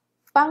questions.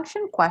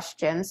 Function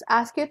questions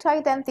ask you to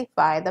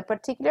identify the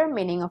particular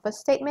meaning of a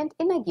statement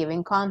in a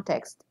given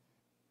context,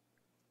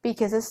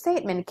 because a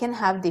statement can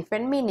have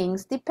different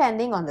meanings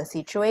depending on the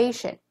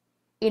situation.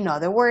 In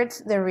other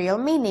words, the real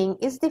meaning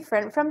is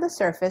different from the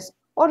surface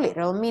or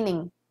literal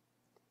meaning.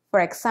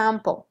 For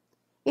example,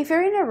 if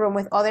you're in a room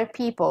with other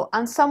people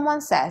and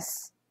someone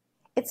says,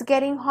 "It's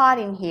getting hot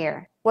in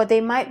here," what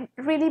they might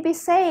really be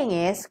saying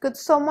is, "Could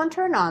someone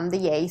turn on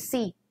the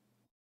AC?"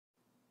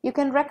 You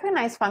can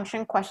recognize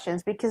function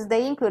questions because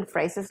they include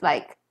phrases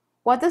like,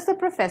 "What does the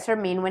professor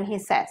mean when he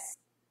says?"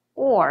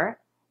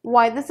 Or,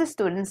 "Why does the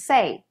student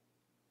say?"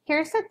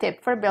 Here's a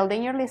tip for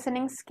building your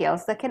listening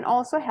skills that can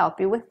also help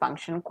you with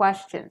function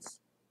questions.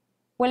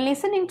 When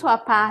listening to a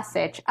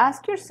passage,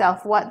 ask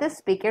yourself what the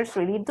speaker is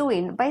really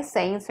doing by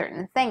saying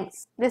certain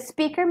things. The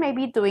speaker may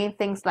be doing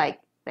things like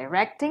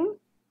directing,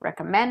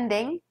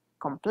 recommending,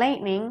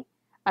 complaining,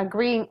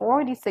 agreeing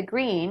or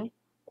disagreeing,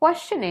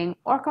 questioning,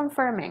 or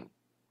confirming.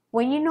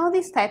 When you know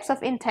these types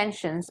of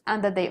intentions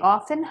and that they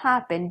often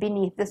happen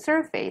beneath the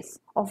surface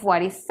of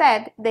what is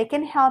said, they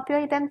can help you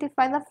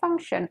identify the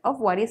function of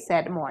what is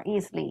said more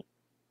easily.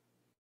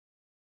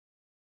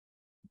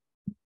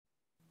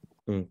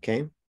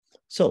 Okay.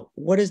 So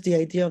what is the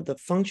idea of the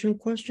function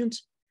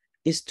questions?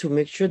 Is to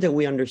make sure that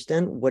we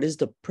understand what is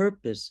the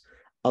purpose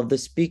of the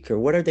speaker.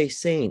 What are they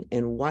saying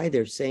and why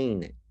they're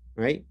saying it,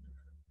 right?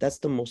 That's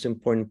the most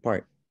important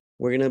part.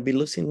 We're going to be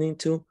listening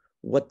to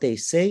what they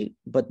say,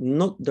 but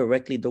not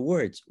directly the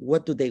words.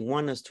 What do they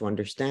want us to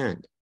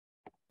understand?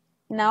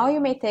 Now you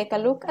may take a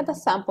look at the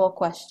sample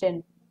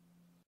question.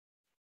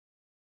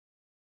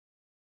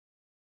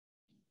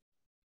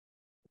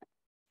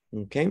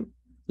 Okay,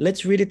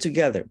 let's read it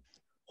together.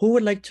 Who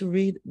would like to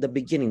read the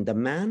beginning, the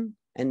man,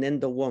 and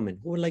then the woman?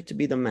 Who would like to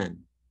be the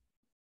man?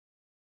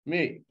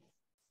 Me.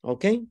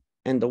 Okay,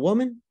 and the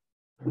woman?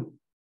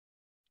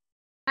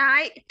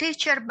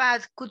 Teacher,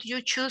 but could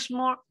you choose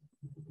more,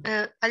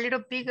 a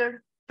little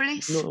bigger,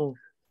 please?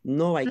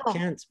 No, I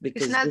can't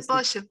because it's not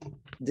possible.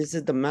 This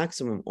is the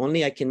maximum.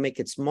 Only I can make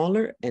it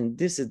smaller, and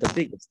this is the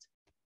biggest.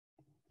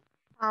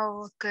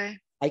 Oh, okay.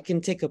 I can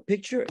take a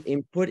picture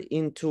and put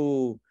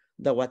into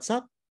the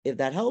WhatsApp, if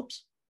that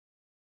helps.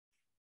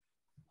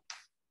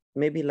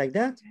 Maybe like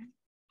that.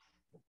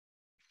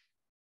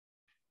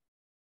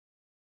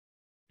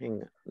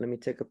 Hang on, let me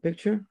take a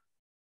picture.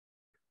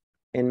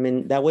 And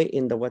then that way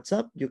in the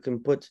WhatsApp, you can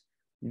put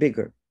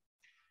bigger.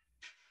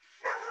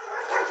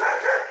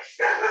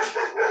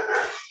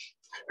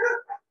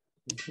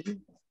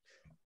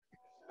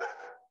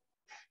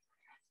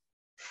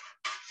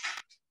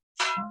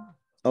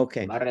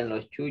 Okay. Barren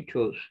los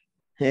chuchos.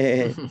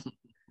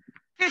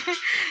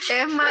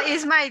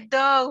 It's my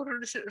dog,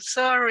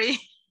 sorry.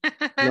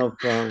 No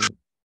problem.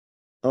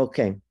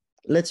 Okay,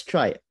 let's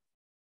try it.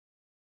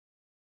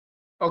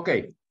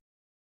 Okay.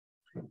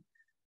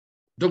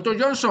 Dr.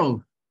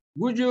 Johnson,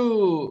 would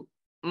you,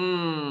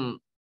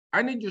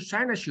 I need your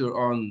signature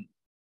on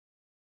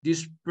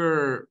this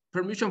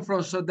permission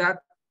form so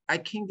that I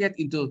can get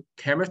into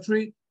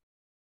chemistry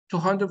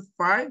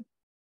 205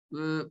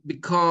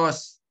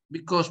 because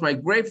my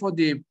grade for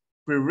the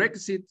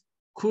prerequisite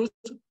course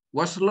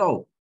was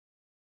low.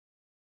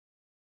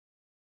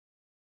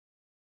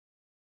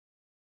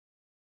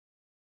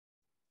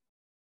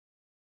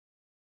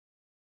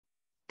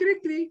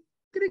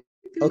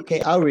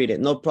 Okay, I'll read it.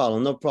 No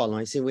problem, no problem.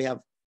 I see we have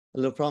a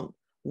little problem.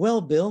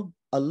 Well, Bill,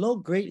 a low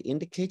grade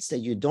indicates that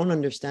you don't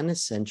understand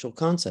essential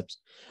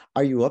concepts.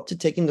 Are you up to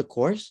taking the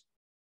course?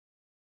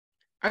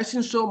 I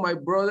think so. My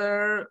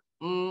brother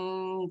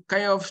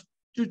kind of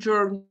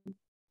tutored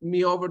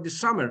me over the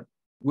summer.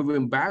 We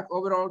went back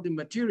over all the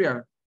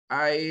material.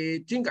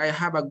 I think I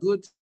have a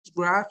good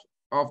grasp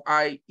of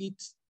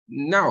it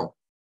now.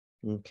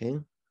 Okay,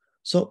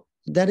 so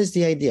that is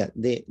the idea.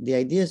 The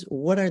idea is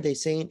what are they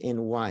saying and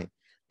why?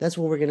 That's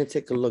what we're going to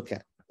take a look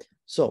at.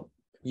 So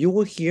you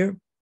will hear,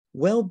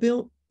 well,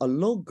 Bill, a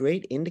low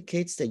grade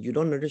indicates that you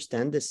don't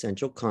understand the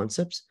essential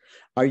concepts.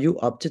 Are you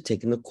up to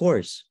taking the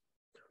course?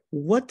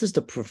 What does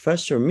the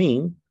professor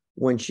mean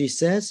when she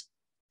says,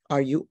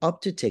 are you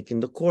up to taking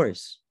the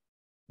course?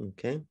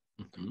 Okay.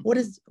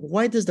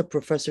 Why does the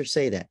professor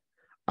say that?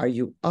 Are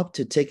you up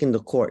to taking the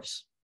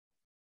course?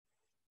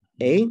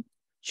 A,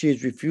 she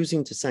is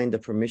refusing to sign the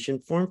permission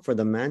form for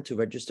the man to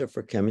register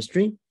for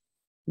chemistry.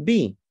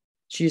 B,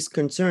 she is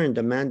concerned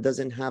the man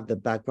doesn't have the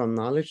background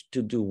knowledge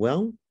to do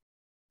well.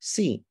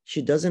 C,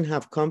 she doesn't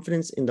have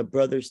confidence in the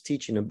brother's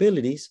teaching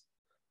abilities.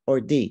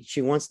 Or D,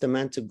 she wants the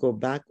man to go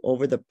back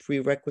over the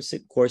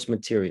prerequisite course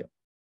material.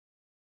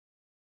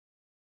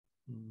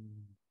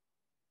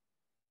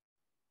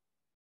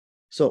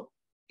 So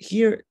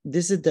here,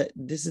 this is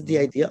the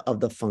idea of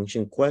the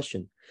function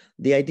question.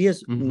 The idea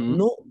is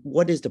not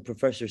what is the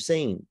professor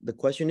saying. The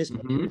question is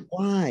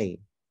why?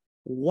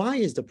 Why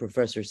is the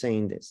professor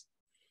saying this?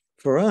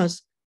 For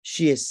us,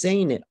 she is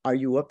saying it. Are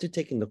you up to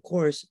taking the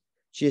course?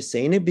 She is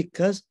saying it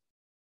because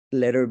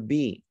letter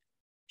B,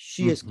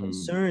 she is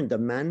concerned the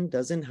man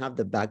doesn't have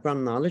the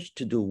background knowledge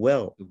to do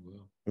well.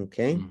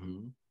 Okay.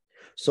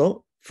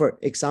 So for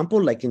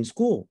example, like in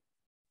school,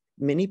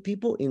 many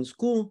people in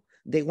school,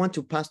 they want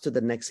to pass to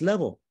the next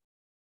level.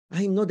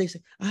 I know they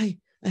say,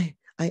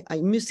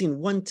 I'm missing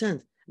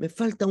 1/10. Me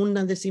falta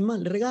una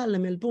decimal,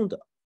 regálame el punto.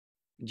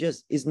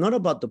 Just, it's not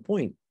about the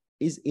point.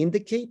 Is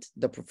indicate,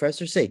 the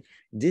professor say,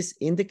 this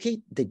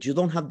indicate that you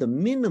don't have the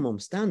minimum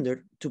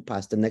standard to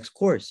pass the next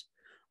course.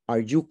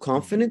 Are you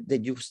confident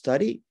that you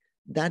study?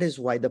 That is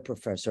why the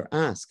professor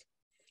asked.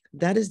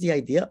 That is the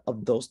idea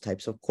of those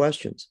types of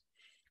questions.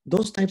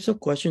 Those types of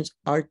questions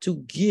are to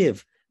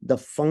give the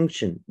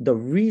function, the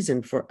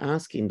reason for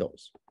asking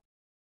those.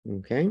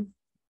 Okay?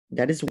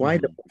 That is why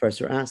the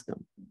professor asked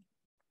them.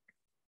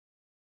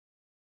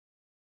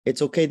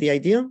 It's okay, the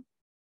idea?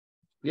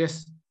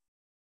 Yes.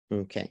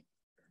 Okay.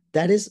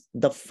 That is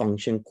the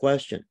function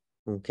question,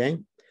 okay?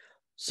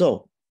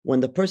 So when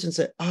the person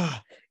said,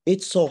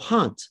 it's so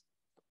hot,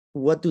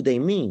 what do they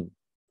mean?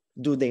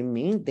 Do they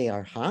mean they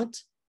are hot?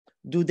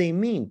 Do they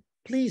mean,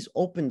 please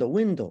open the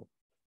window?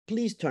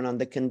 Please turn on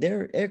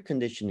the air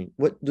conditioning.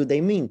 What do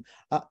they mean?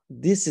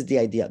 This is the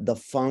idea, the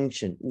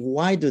function.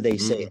 Why do they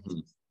say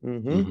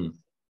it?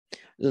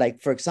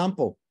 Like, for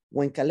example,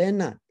 when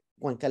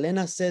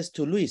Kalena says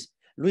to Luis,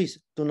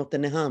 tú no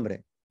tienes hambre.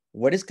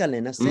 What is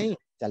Kalena saying?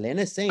 Kalena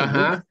is saying,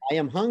 Luis, I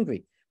am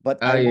hungry,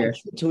 but I want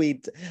you to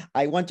eat.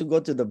 I want to go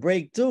to the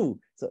break too.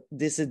 So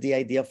this is the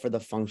idea for the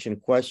function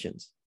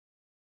questions.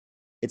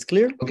 It's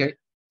clear? Okay.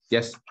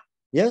 Yes.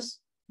 Yes?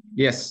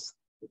 Yes.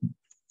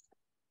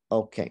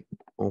 Okay.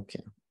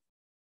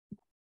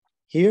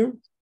 Here,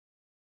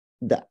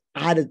 the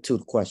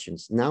attitude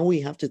questions. Now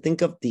we have to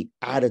think of the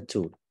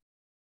attitude.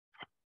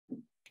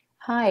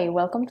 Hi,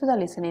 welcome to the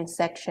listening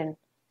section,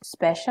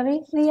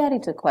 especially the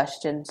attitude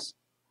questions.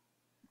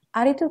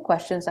 Attitude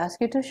questions ask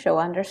you to show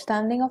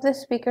understanding of the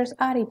speaker's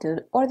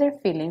attitude or their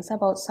feelings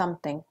about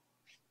something.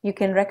 You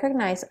can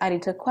recognize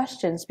attitude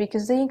questions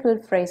because they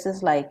include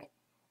phrases like,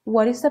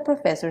 what is the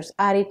professor's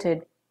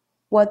attitude?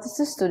 What does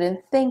the student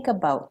think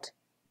about?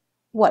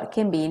 What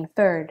can be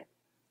inferred?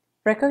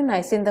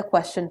 Recognizing the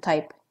question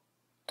type.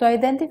 To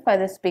identify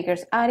the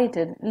speaker's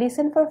attitude,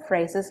 listen for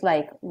phrases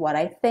like what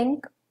I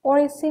think or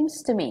it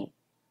seems to me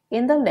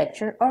in the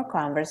lecture or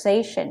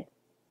conversation.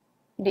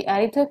 The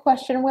attitude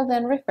question will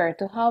then refer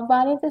to how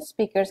valid the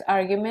speaker's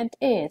argument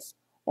is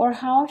or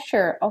how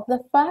sure of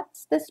the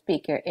facts the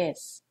speaker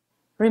is.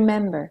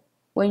 Remember,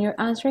 when you're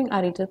answering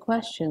attitude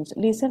questions,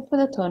 listen for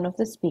the tone of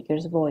the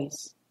speaker's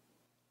voice.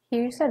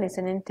 Here's a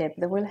listening tip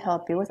that will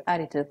help you with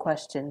attitude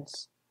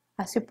questions.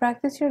 As you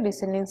practice your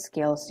listening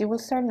skills, you will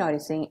start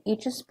noticing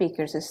each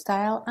speaker's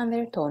style and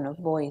their tone of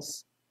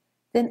voice.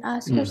 Then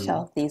ask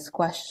yourself these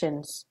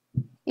questions.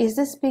 Is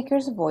the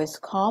speaker's voice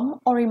calm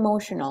or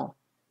emotional,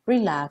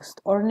 relaxed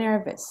or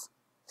nervous,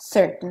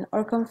 certain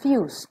or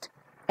confused,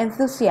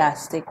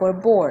 enthusiastic or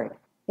bored?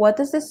 What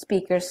does the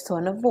speaker's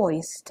tone of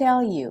voice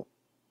tell you?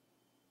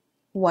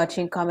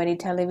 Watching comedy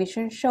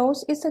television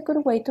shows is a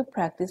good way to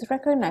practice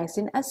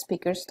recognizing a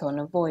speaker's tone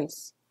of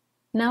voice.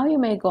 Now you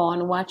may go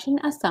on watching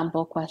a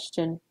sample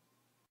question.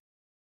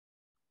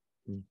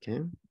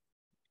 Okay.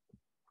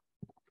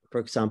 For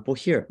example,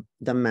 here,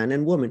 the man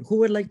and woman. Who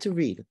would like to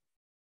read?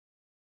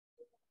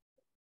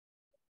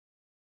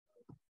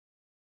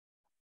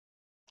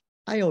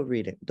 I'll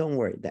read it. Don't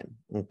worry then.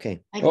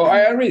 Okay.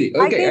 I read it.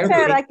 Okay,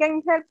 I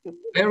can help you.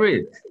 I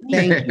read.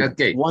 Thank you.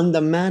 Okay. One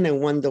the man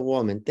and one the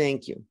woman.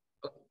 Thank you.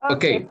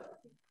 Okay.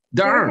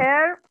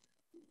 Darn.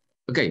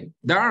 Okay,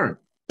 darn.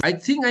 I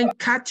think I'm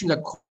catching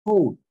a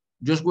cold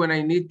just when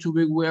I need to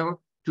be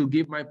well to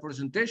give my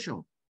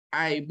presentation.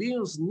 I've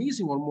been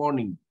sneezing all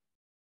morning.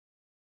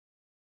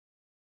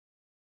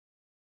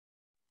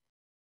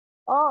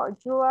 Oh,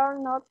 you are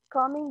not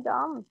coming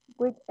down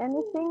with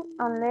anything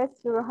unless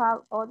you have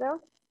other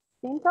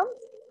symptoms.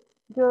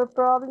 You're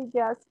probably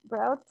just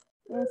brought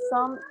in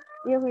some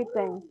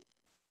irritant.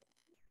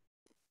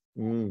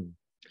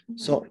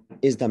 So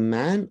is the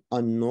man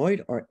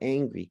annoyed or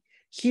angry?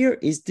 Here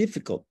is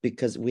difficult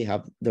because we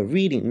have the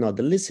reading, not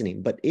the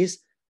listening, but is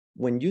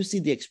when you see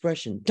the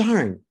expression,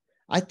 darn,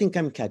 I think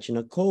I'm catching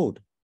a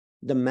cold.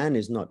 The man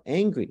is not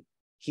angry.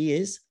 He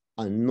is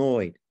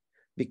annoyed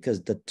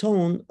because the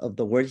tone of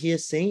the word he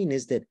is saying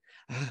is that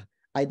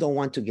I don't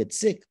want to get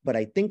sick, but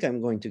I think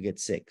I'm going to get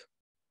sick.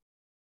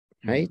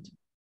 Right?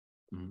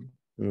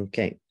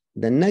 Okay.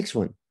 The next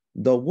one,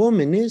 the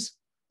woman is,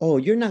 oh,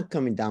 you're not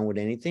coming down with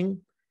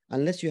anything.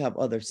 Unless you have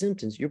other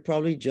symptoms, you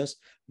probably just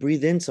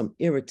breathe in some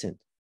irritant.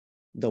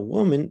 The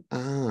woman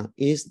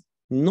is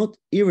not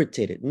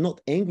irritated,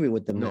 not angry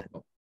with the man,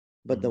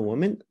 but the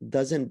woman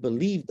doesn't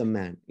believe the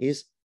man,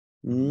 is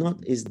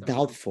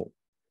doubtful.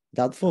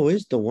 Doubtful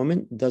is the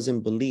woman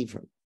doesn't believe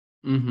her.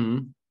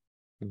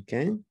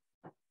 Okay.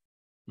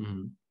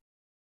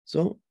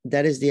 So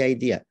that is the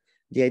idea.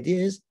 The idea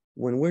is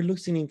when we're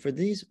listening for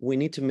these, we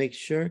need to make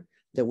sure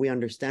that we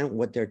understand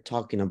what they're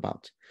talking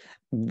about.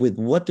 With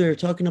what they're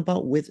talking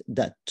about, with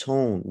that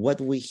tone, what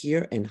we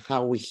hear and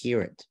how we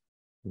hear it.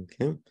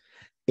 Okay.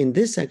 In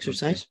this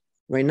exercise,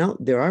 right now,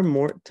 there are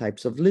more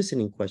types of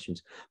listening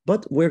questions,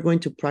 but we're going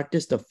to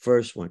practice the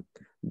first one,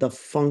 the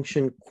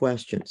function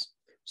questions.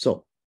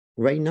 So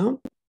right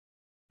now,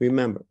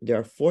 remember, there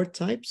are 4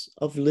 types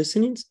of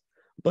listenings,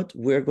 but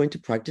we're going to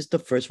practice the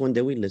first one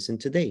that we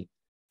listened today,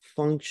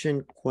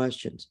 function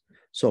questions.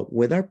 So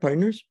with our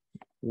partners,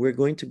 we're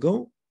going to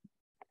go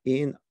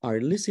in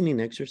our listening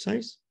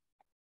exercise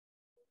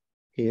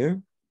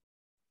here,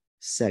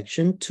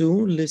 section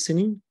 2,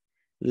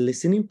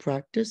 listening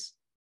practice.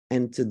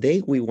 And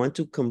today we want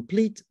to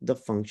complete the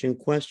function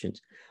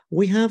questions.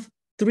 We have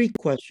 3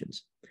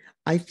 questions.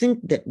 I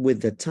think that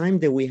with the time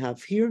that we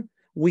have here,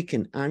 we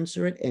can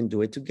answer it and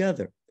do it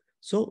together.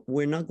 So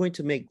we're not going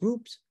to make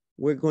groups.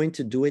 We're going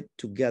to do it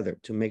together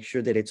to make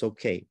sure that it's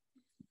okay.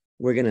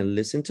 We're going to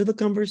listen to the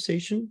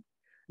conversation,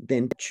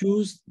 then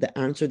choose the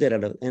answer that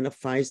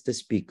identifies the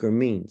speaker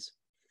means.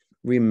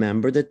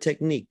 Remember the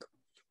technique.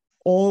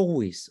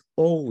 Always,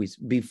 always,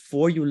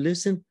 before you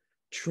listen,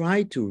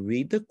 try to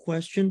read the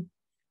question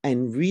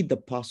and read the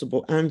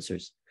possible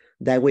answers.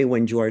 That way,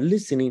 when you are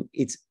listening,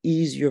 it's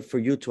easier for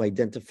you to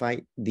identify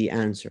the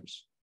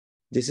answers.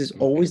 This is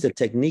always the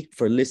technique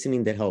for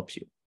listening that helps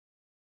you.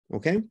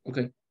 Okay?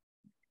 Okay.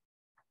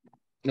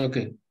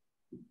 Okay.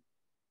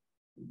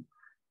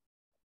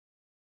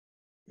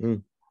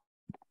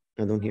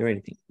 I don't hear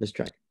anything. Let's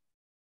try.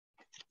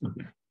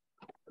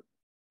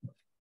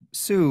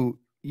 Sue,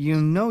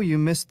 you know you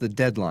missed the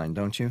deadline,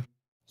 don't you?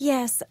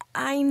 Yes,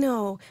 I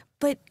know,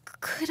 but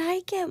could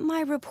I get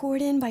my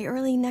report in by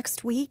early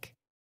next week?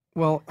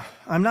 Well,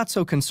 I'm not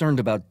so concerned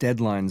about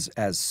deadlines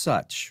as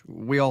such.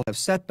 We all have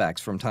setbacks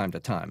from time to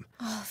time.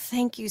 Oh,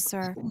 thank you,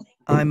 sir.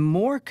 I'm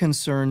more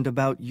concerned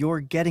about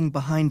your getting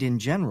behind in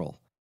general.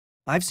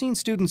 I've seen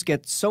students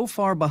get so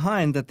far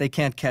behind that they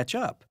can't catch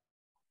up.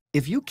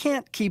 If you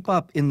can't keep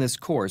up in this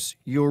course,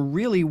 you're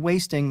really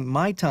wasting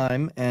my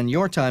time and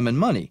your time and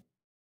money.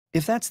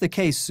 If that's the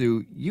case,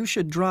 Sue, you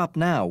should drop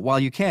now while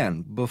you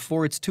can,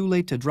 before it's too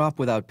late to drop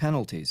without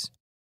penalties.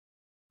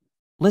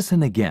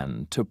 Listen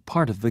again to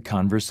part of the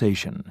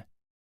conversation.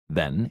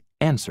 Then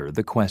answer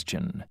the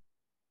question.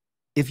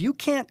 If you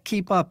can't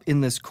keep up in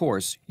this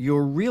course,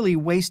 you're really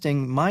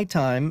wasting my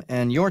time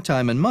and your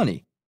time and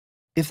money.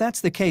 If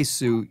that's the case,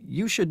 Sue,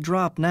 you should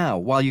drop now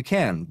while you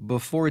can,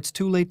 before it's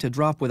too late to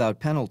drop without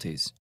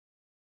penalties.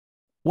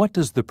 What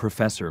does the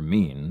professor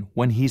mean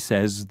when he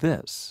says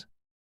this?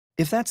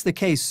 If that's the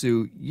case,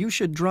 Sue, you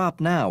should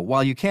drop now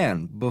while you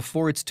can,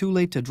 before it's too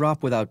late to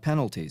drop without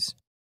penalties.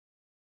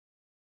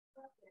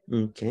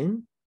 Okay.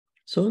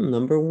 So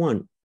number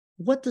one,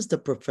 what does the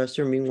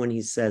professor mean when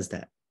he says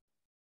that?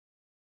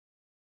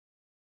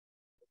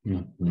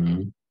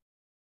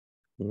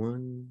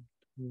 One,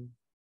 two.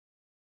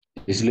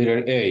 It's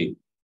letter A.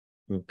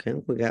 Okay,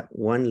 we got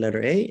one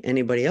letter A.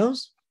 Anybody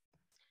else?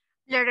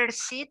 Letter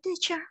C,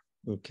 teacher.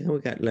 Okay, we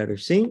got letter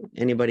C.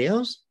 Anybody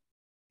else?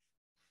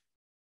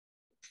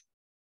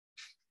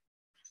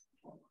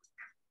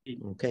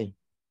 Okay.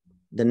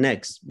 The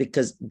next,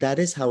 because that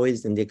is how it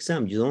is in the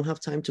exam. You don't have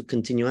time to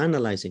continue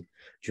analyzing.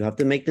 You have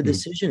to make the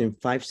decision in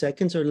 5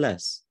 seconds or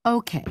less.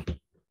 Okay.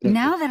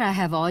 Now that I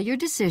have all your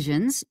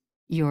decisions,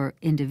 your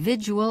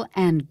individual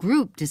and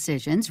group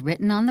decisions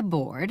written on the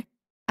board,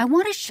 I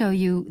want to show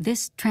you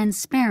this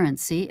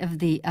transparency of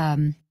the,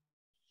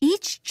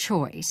 each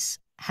choice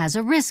has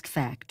a risk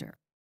factor.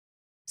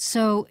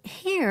 So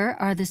here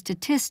are the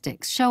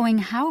statistics showing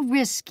how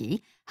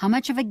risky, how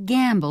much of a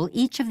gamble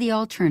each of the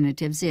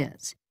alternatives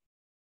is.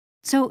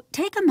 So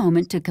take a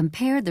moment to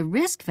compare the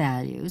risk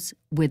values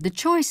with the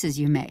choices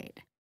you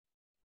made.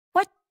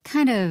 What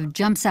kind of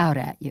jumps out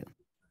at you?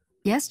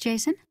 Yes,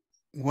 Jason?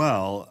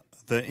 Well,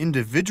 the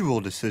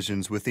individual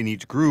decisions within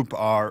each group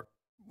are,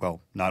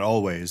 well, not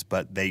always,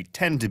 but they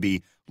tend to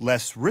be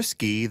less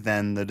risky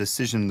than the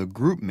decision the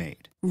group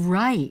made.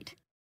 Right.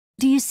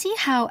 Do you see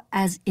how,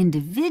 as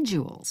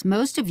individuals,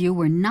 most of you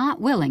were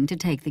not willing to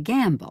take the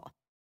gamble,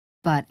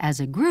 but as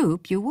a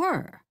group, you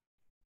were?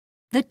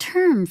 The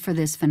term for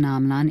this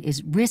phenomenon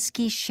is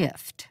risky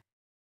shift.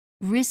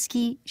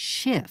 Risky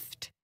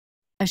shift.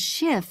 A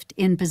shift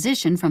in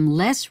position from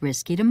less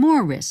risky to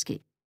more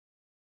risky.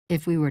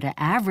 If we were to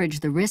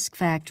average the risk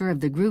factor of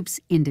the group's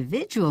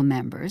individual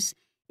members,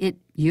 it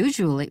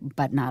usually,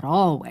 but not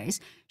always,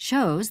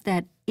 shows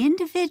that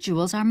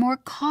individuals are more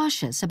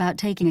cautious about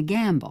taking a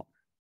gamble,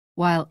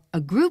 while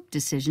a group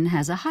decision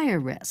has a higher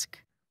risk.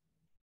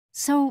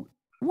 So,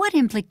 what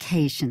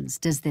implications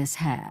does this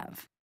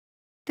have?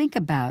 Think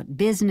about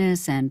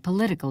business and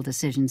political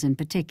decisions in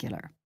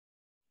particular.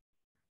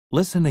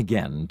 Listen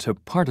again to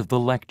part of the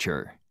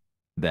lecture.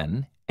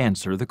 Then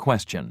answer the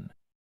question.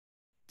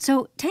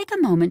 So take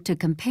a moment to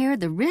compare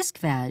the risk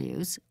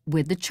values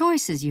with the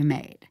choices you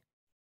made.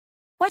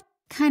 What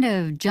kind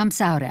of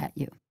jumps out at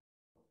you?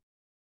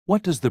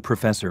 What does the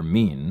professor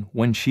mean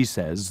when she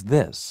says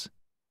this?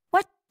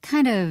 What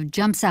kind of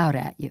jumps out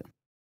at you?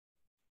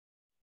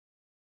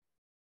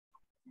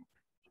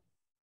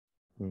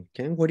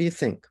 Okay, what do you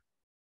think?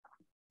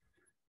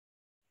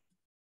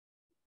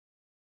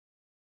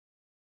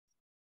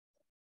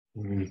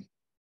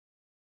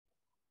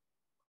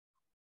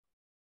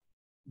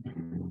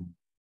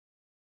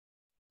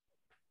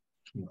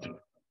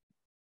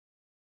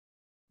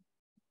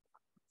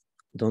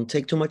 Don't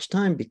take too much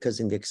time, because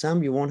in the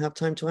exam you won't have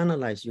time to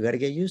analyze. You got to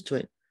get used to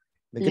it.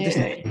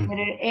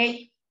 Letter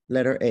A.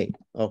 Letter A.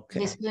 Okay.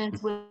 The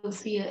students will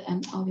see it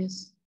and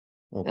obvious.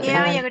 Okay.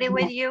 Yeah, I agree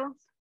with you.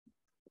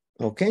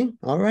 Okay.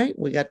 All right.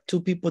 We got 2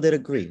 people that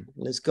agree.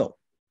 Let's go.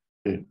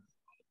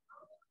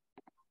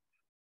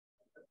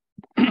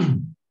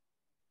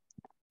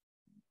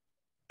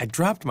 I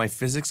dropped my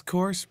physics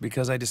course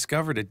because I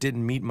discovered it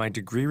didn't meet my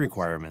degree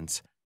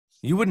requirements.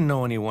 You wouldn't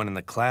know anyone in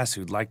the class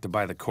who'd like to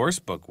buy the course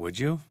book, would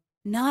you?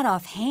 Not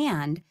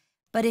offhand,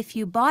 but if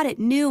you bought it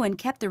new and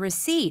kept the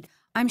receipt,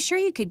 I'm sure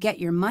you could get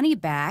your money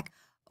back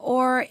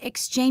or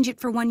exchange it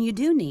for one you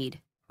do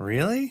need.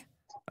 Really?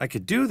 I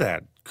could do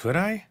that, could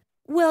I?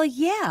 Well,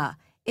 yeah,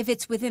 if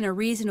it's within a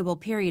reasonable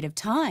period of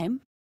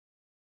time.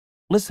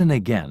 Listen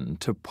again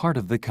to part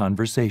of the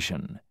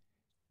conversation.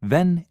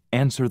 Then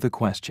answer the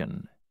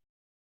question.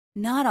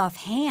 Not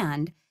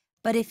offhand,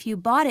 but if you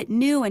bought it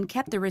new and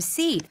kept the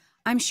receipt,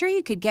 I'm sure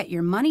you could get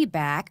your money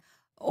back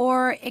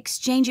or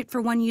exchange it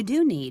for one you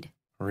do need.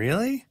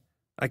 Really?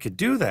 I could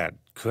do that,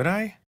 could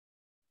I?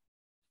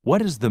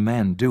 What is the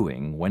man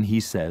doing when he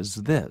says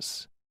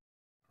this?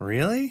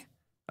 Really?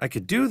 I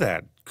could do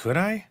that, could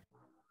I?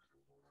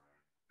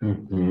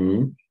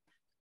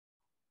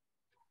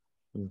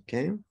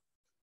 Okay.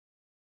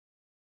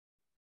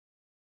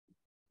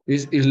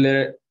 Is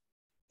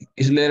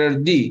letter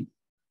D.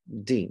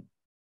 D.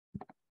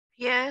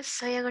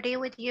 Yes, I agree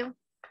with you.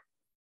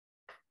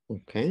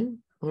 Okay.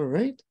 All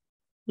right.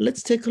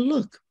 Let's take a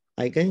look.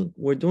 Again,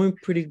 we're doing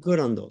pretty good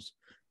on those.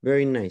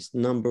 Very nice.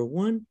 Number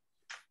 1,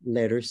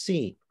 letter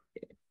C.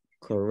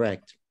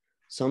 Correct.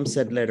 Some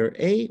said letter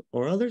A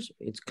or others.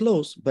 It's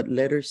close, but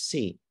letter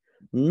C.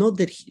 Not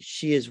that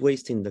she is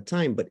wasting the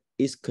time, but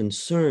is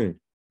concerned.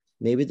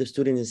 Maybe the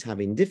student is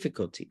having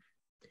difficulty.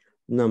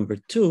 Number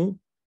 2,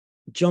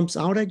 jumps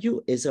out at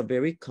you is a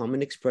very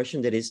common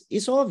expression that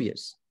is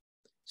obvious.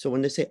 So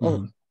when they say,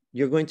 oh,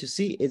 you're going to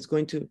see, it's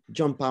going to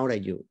jump out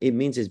at you. It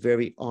means it's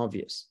very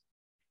obvious.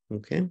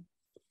 Okay.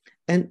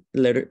 And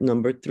letter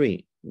number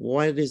 3,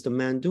 what is the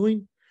man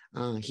doing?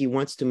 He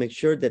wants to make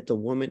sure that the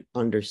woman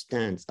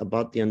understands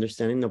about the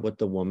understanding of what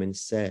the woman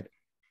said.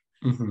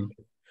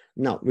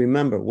 Now,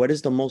 remember, what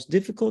is the most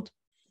difficult?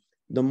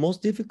 The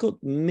most difficult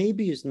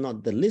maybe is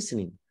not the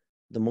listening.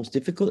 The most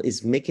difficult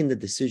is making the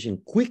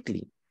decision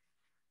quickly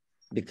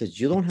because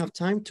you don't have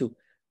time to,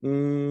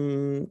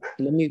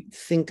 let me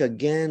think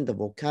again, the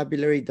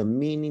vocabulary, the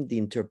meaning, the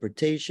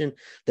interpretation,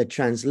 the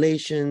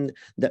translation,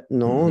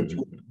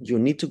 you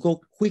need to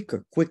go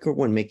quicker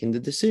when making the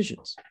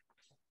decisions.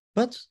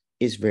 But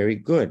it's very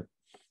good.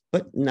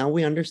 But now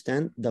we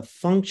understand the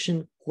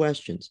function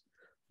questions.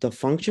 The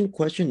function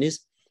question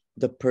is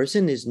the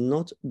person is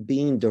not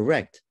being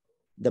direct.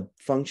 The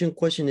function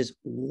question is,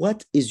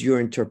 what is your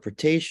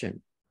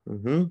interpretation?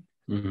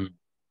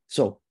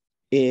 So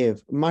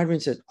if Marvin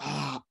says,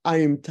 I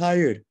am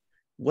tired,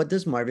 what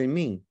does Marvin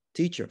mean?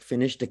 Teacher,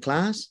 finish the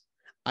class,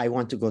 I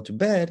want to go to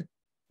bed,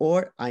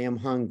 or I am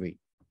hungry.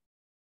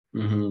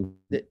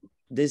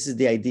 This is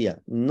the idea.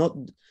 Not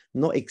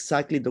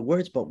exactly the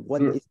words, but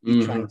what is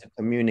he trying to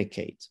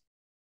communicate?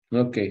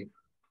 Okay.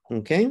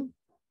 Okay?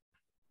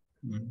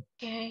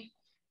 Okay.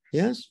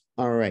 Yes?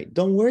 All right.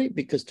 Don't worry,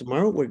 because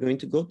tomorrow we're going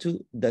to go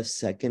to the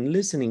second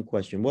listening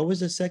question. What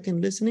was the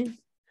second listening?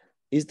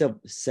 Is the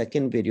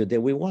second video that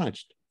we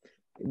watched,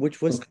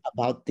 which was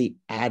about the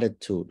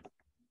attitude.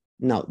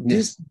 Now,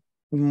 this is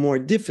more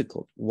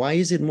difficult. Why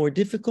is it more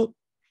difficult?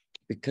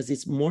 Because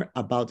it's more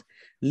about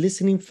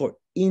listening for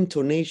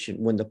intonation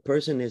when the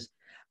person is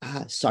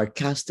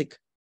sarcastic,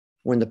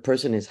 when the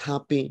person is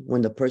happy,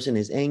 when the person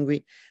is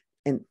angry.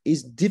 And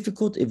it's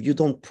difficult if you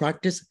don't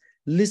practice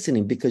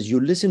listening because you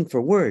listen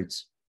for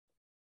words.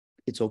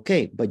 It's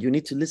okay, but you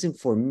need to listen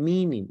for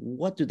meaning.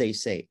 What do they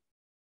say?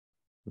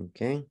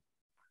 Okay.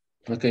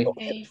 Okay. So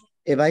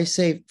if I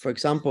say, for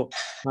example,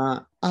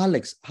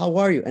 Alex, how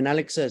are you? And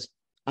Alex says,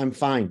 I'm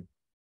fine.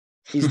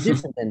 It's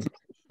different than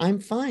I'm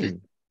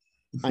fine.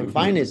 I'm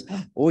fine is,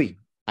 oi,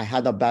 I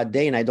had a bad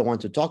day and I don't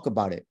want to talk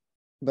about it.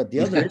 But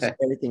the other is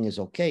everything is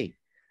okay.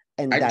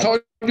 And I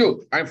told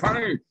you, I'm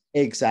fine.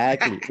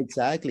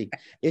 Exactly.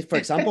 If, for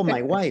example,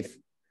 my wife,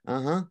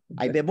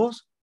 hay bebos,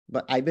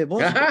 but hay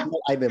bebos,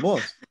 no hay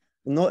bebos.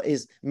 No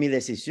es mi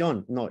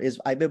decisión. No, es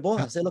hay bebos,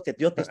 hacer lo que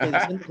yo te estoy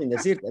diciendo sin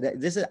decirte.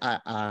 This is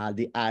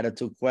the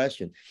attitude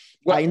question.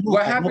 What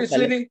happened,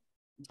 sweetie?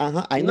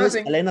 I know it's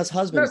Elena's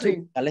husband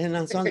too.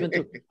 Elena's husband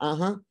too.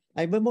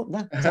 Ahí vemos,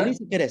 salí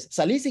si quieres,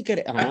 salí si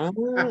quieres.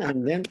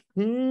 And then,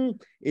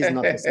 it's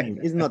not the same.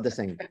 It's not the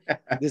same.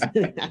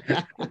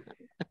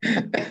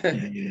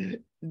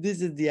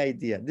 This is the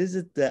idea. This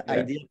is the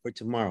idea for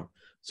tomorrow.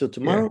 So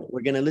tomorrow,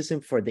 we're going to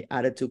listen for the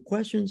attitude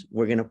questions.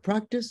 We're going to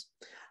practice.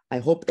 I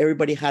hope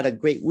everybody had a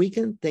great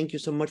weekend. Thank you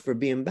so much for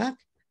being back.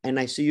 And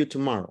I see you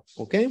tomorrow.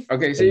 Okay?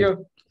 Okay, see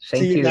you.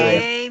 See you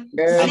guys. See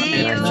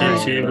you.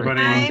 See you,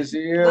 everybody. See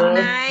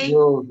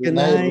you. Good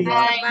night. Good night.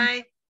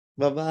 Bye.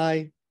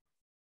 Bye-bye.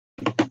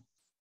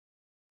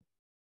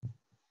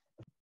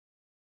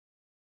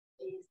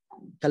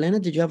 Kalena,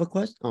 did you have a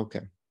question?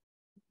 Okay.